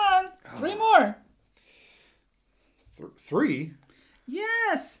 Come on. 3 more. 3?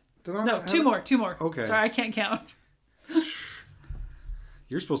 Yes. No, 2 more. 2 more. Okay. Sorry, I can't count.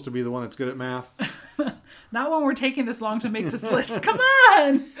 You're supposed to be the one that's good at math. Not when we're taking this long to make this list. Come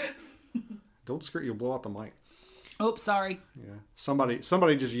on. Don't screw. You'll blow out the mic. Oops, sorry. Yeah. Somebody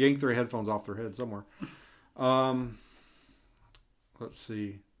just yanked their headphones off their head somewhere. Let's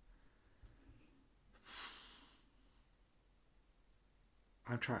see.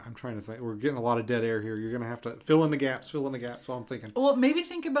 I'm trying to think. We're getting a lot of dead air here. You're gonna have to fill in the gaps. Fill in the gaps. While I'm thinking. Well, maybe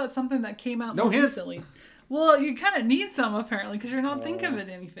think about something that came out No more hints. recently. Well, you kind of need some apparently because you're not thinking of it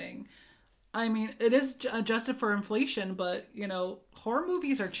anything. I mean, it is adjusted for inflation, but horror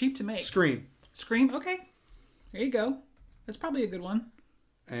movies are cheap to make. Scream. Scream. Okay, there you go. That's probably a good one.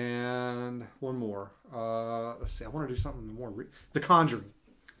 And one more. Let's see. I want to do something more. The Conjuring.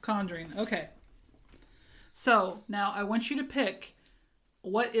 Conjuring. Okay. So now I want you to pick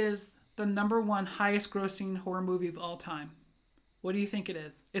what is the number one highest grossing horror movie of all time. What do you think it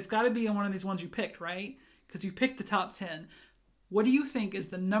is? It's got to be in one of these ones you picked, right? Because you picked the top 10. What do you think is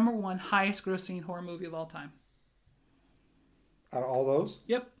the number one highest grossing horror movie of all time? Out of all those?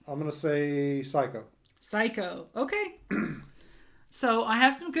 Yep. I'm going to say Psycho. Psycho. Okay. So I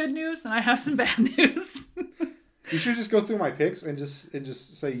have some good news and I have some bad news. You should just go through my picks and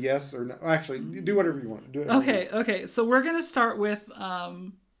just say yes or no. Actually, do whatever you want. Do it. Okay. So we're going to start with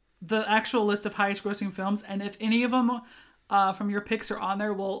the actual list of highest grossing films. And if any of them from your picks are on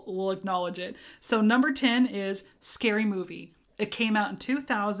there, we'll acknowledge it. So number 10 is Scary Movie. It came out in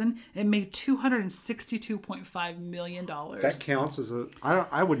 2000. It made $262.5 million. That counts as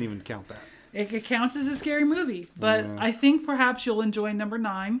I wouldn't even count that. It counts as a scary movie. But I think perhaps you'll enjoy number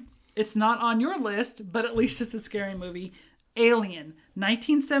 9. It's not on your list, but at least it's a scary movie. Alien,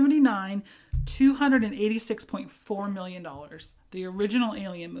 1979, $286.4 million. The original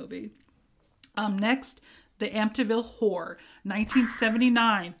Alien movie. Next, The Amityville Horror,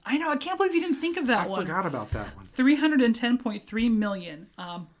 1979. I know, I can't believe you didn't think of that one. I forgot about that one. $310.3 million.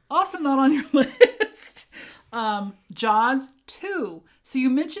 Also not on your list. Jaws 2. So you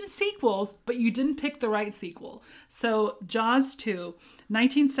mentioned sequels, but you didn't pick the right sequel. So Jaws 2,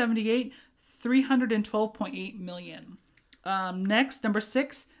 1978, $312.8 million. Next, number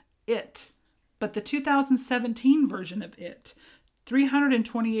 6, It. But the 2017 version of It,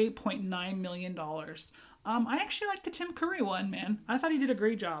 $328.9 million. I actually like the Tim Curry one, man. I thought he did a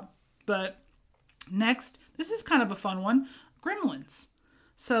great job. But next, this is kind of a fun one, Gremlins.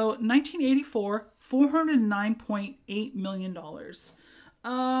 So 1984, $409.8 million.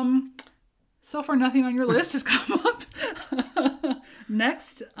 So far, nothing on your list has come up.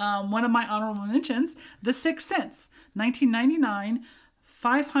 Next, one of my honorable mentions, The Sixth Sense, 1999,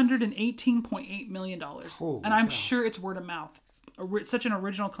 $518.8 million. And I'm sure it's word of mouth. Such an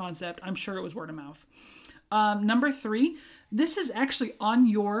original concept. I'm sure it was word of mouth. Number 3, this is actually on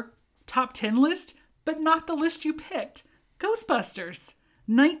your top 10 list, but not the list you picked. Ghostbusters,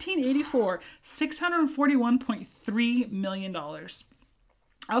 1984, $641.3 million.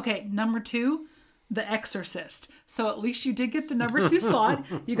 Okay, number 2, The Exorcist. So at least you did get the number 2 slot.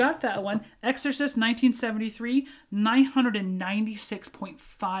 You got that one. Exorcist, 1973,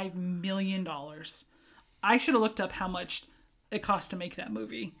 $996.5 million. I should have looked up how much it cost to make that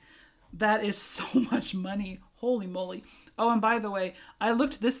movie. That is so much money. Holy moly. Oh, and by the way, I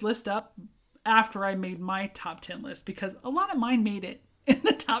looked this list up after I made my top 10 list because a lot of mine made it in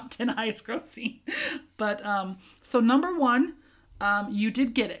the top 10 highest grossing. But, so number 1, you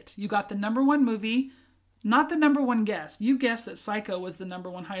did get it. You got the number 1 movie, not the number 1 guess. You guessed that Psycho was the number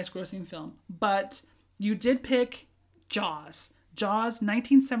 1 highest grossing film, but you did pick Jaws. Jaws,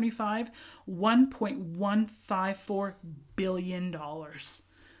 1975, $1.154 billion.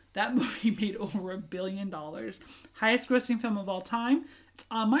 That movie made over $1 billion. Highest grossing film of all time. It's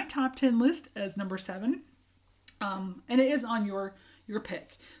on my top 10 list as number 7. And it is on your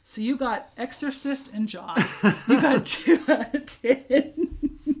pick. So you got Exorcist and Jaws. You got 2 out of 10.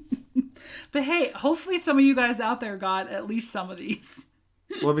 But hey, hopefully some of you guys out there got at least some of these.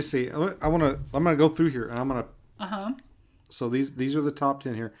 Let me see. I'm gonna go through here and I'm gonna. So these are the top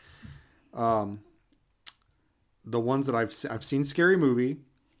 10 here. The ones that I've seen Scary Movie,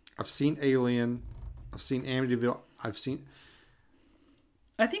 I've seen Alien, I've seen Amityville, I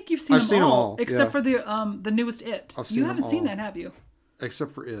think you've seen them all, except yeah. for the newest It. You haven't seen that, have you?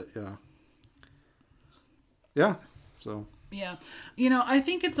 Except for It, yeah. Yeah. So. Yeah, I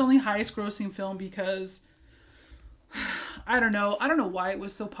think it's only highest grossing film because I don't know why it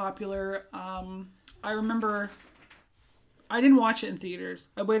was so popular. I remember I didn't watch it in theaters.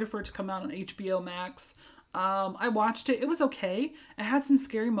 I waited for it to come out on HBO Max. I watched it. It was okay. It had some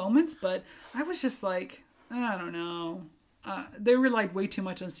scary moments, but I was just like, I don't know. They relied way too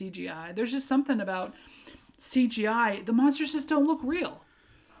much on CGI. There's just something about CGI. The monsters just don't look real.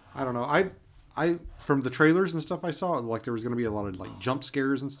 I don't know. I from the trailers and stuff I saw, like there was going to be a lot of like jump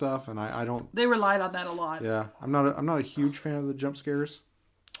scares and stuff, and I don't. They relied on that a lot. Yeah, I'm not a huge fan of the jump scares,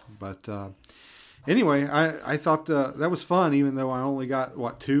 but Anyway, I thought that was fun, even though I only got,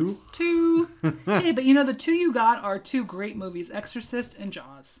 what, 2? 2. Hey, but you know, the 2 you got are 2 great movies, Exorcist and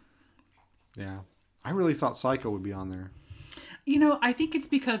Jaws. Yeah. I really thought Psycho would be on there. You know, I think it's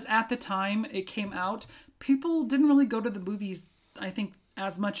because at the time it came out, people didn't really go to the movies, I think,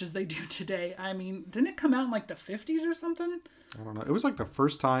 as much as they do today. I mean, didn't it come out in like the 50s or something? I don't know. It was like the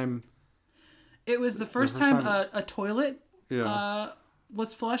first time... It was the first time a toilet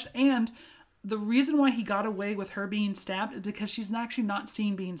was flushed, and the reason why he got away with her being stabbed is because she's actually not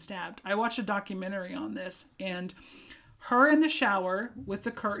seen being stabbed. I watched a documentary on this, and her in the shower with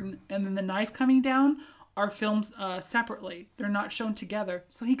the curtain and then the knife coming down are filmed separately. They're not shown together,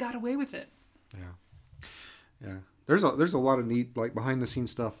 so he got away with it. Yeah. There's a lot of neat, like, behind the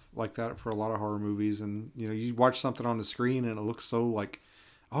scenes stuff like that for a lot of horror movies, and you know, you watch something on the screen and it looks so like,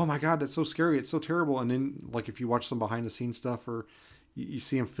 oh my God, that's so scary, it's so terrible, and then like if you watch some behind the scenes stuff or you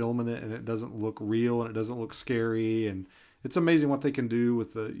see them filming it and it doesn't look real and it doesn't look scary, and it's amazing what they can do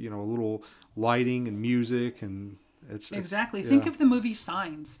with the, you know, a little lighting and music, and it's exactly. Think of the movie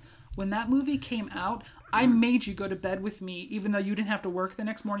Signs. When that movie came out, I made you go to bed with me, even though you didn't have to work the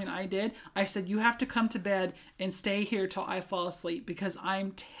next morning. I did. I said, you have to come to bed and stay here till I fall asleep because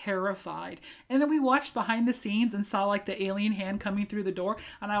I'm terrified. And then we watched behind the scenes and saw like the alien hand coming through the door.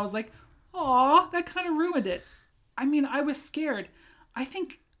 And I was like, aw, that kind of ruined it. I mean, I was scared. I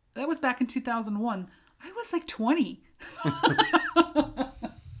think that was back in 2001. I was like 20. I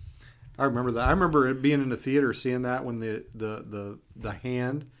remember that. I remember it being in the theater, seeing that when the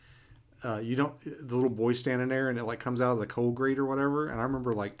hand... the little boy standing there and it like comes out of the coal grate or whatever. And I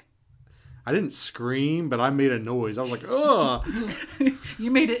remember like, I didn't scream, but I made a noise. I was like, ugh.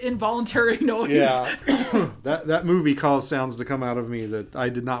 You made an involuntary noise. Yeah. that movie caused sounds to come out of me that I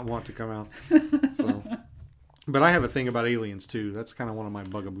did not want to come out. So, but I have a thing about aliens too. That's kind of one of my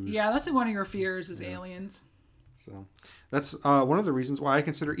bugaboos. Yeah, that's one of your fears is aliens. So that's one of the reasons why I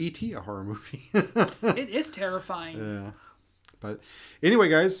consider E.T. a horror movie. It is terrifying. Yeah. But anyway,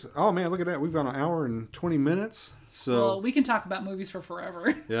 guys, oh man, look at that. We've got an hour and 20 minutes. So well, we can talk about movies for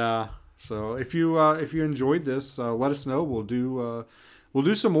forever. Yeah. So if you enjoyed this, let us know. We'll do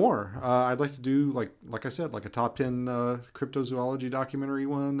some more. I'd like to do like I said, like a top 10 cryptozoology documentary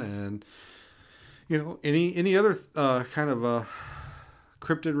one, and you know, any other kind of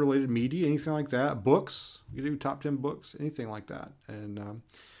cryptid related media, anything like that. Books, you do top 10 books, anything like that. And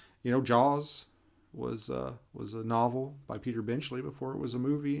you know, Jaws was a novel by Peter Benchley before it was a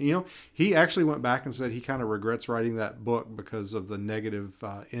movie. You know, he actually went back and said he kind of regrets writing that book because of the negative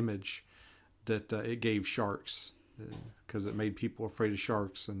image that it gave sharks, because it made people afraid of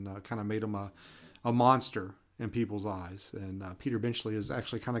sharks and kind of made them a monster in people's eyes. And Peter Benchley has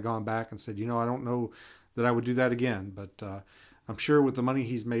actually kind of gone back and said, you know, I don't know that I would do that again, but I'm sure with the money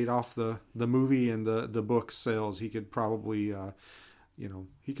he's made off the movie and the book sales, he could probably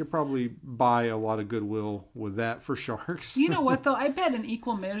buy a lot of goodwill with that for sharks. You know what, though? I bet in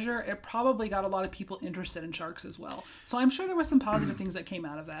equal measure, it probably got a lot of people interested in sharks as well. So I'm sure there were some positive things that came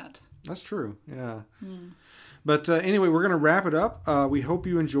out of that. That's true, yeah. But anyway, we're going to wrap it up. We hope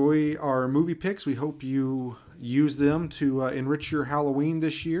you enjoy our movie picks. We hope you use them to enrich your Halloween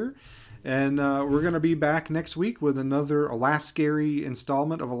this year. And we're going to be back next week with another Alascary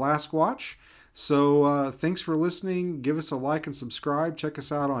installment of Alasquatch. So thanks for listening. Give us a like and subscribe. Check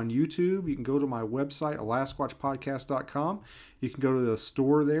us out on YouTube. You can go to my website, AlasquatchPodcast.com. You can go to the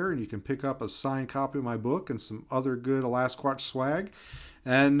store there and you can pick up a signed copy of my book and some other good Alasquatch swag.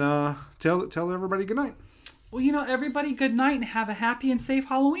 And tell everybody good night. Well, you know, everybody good night and have a happy and safe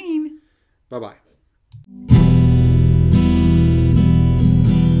Halloween. Bye-bye.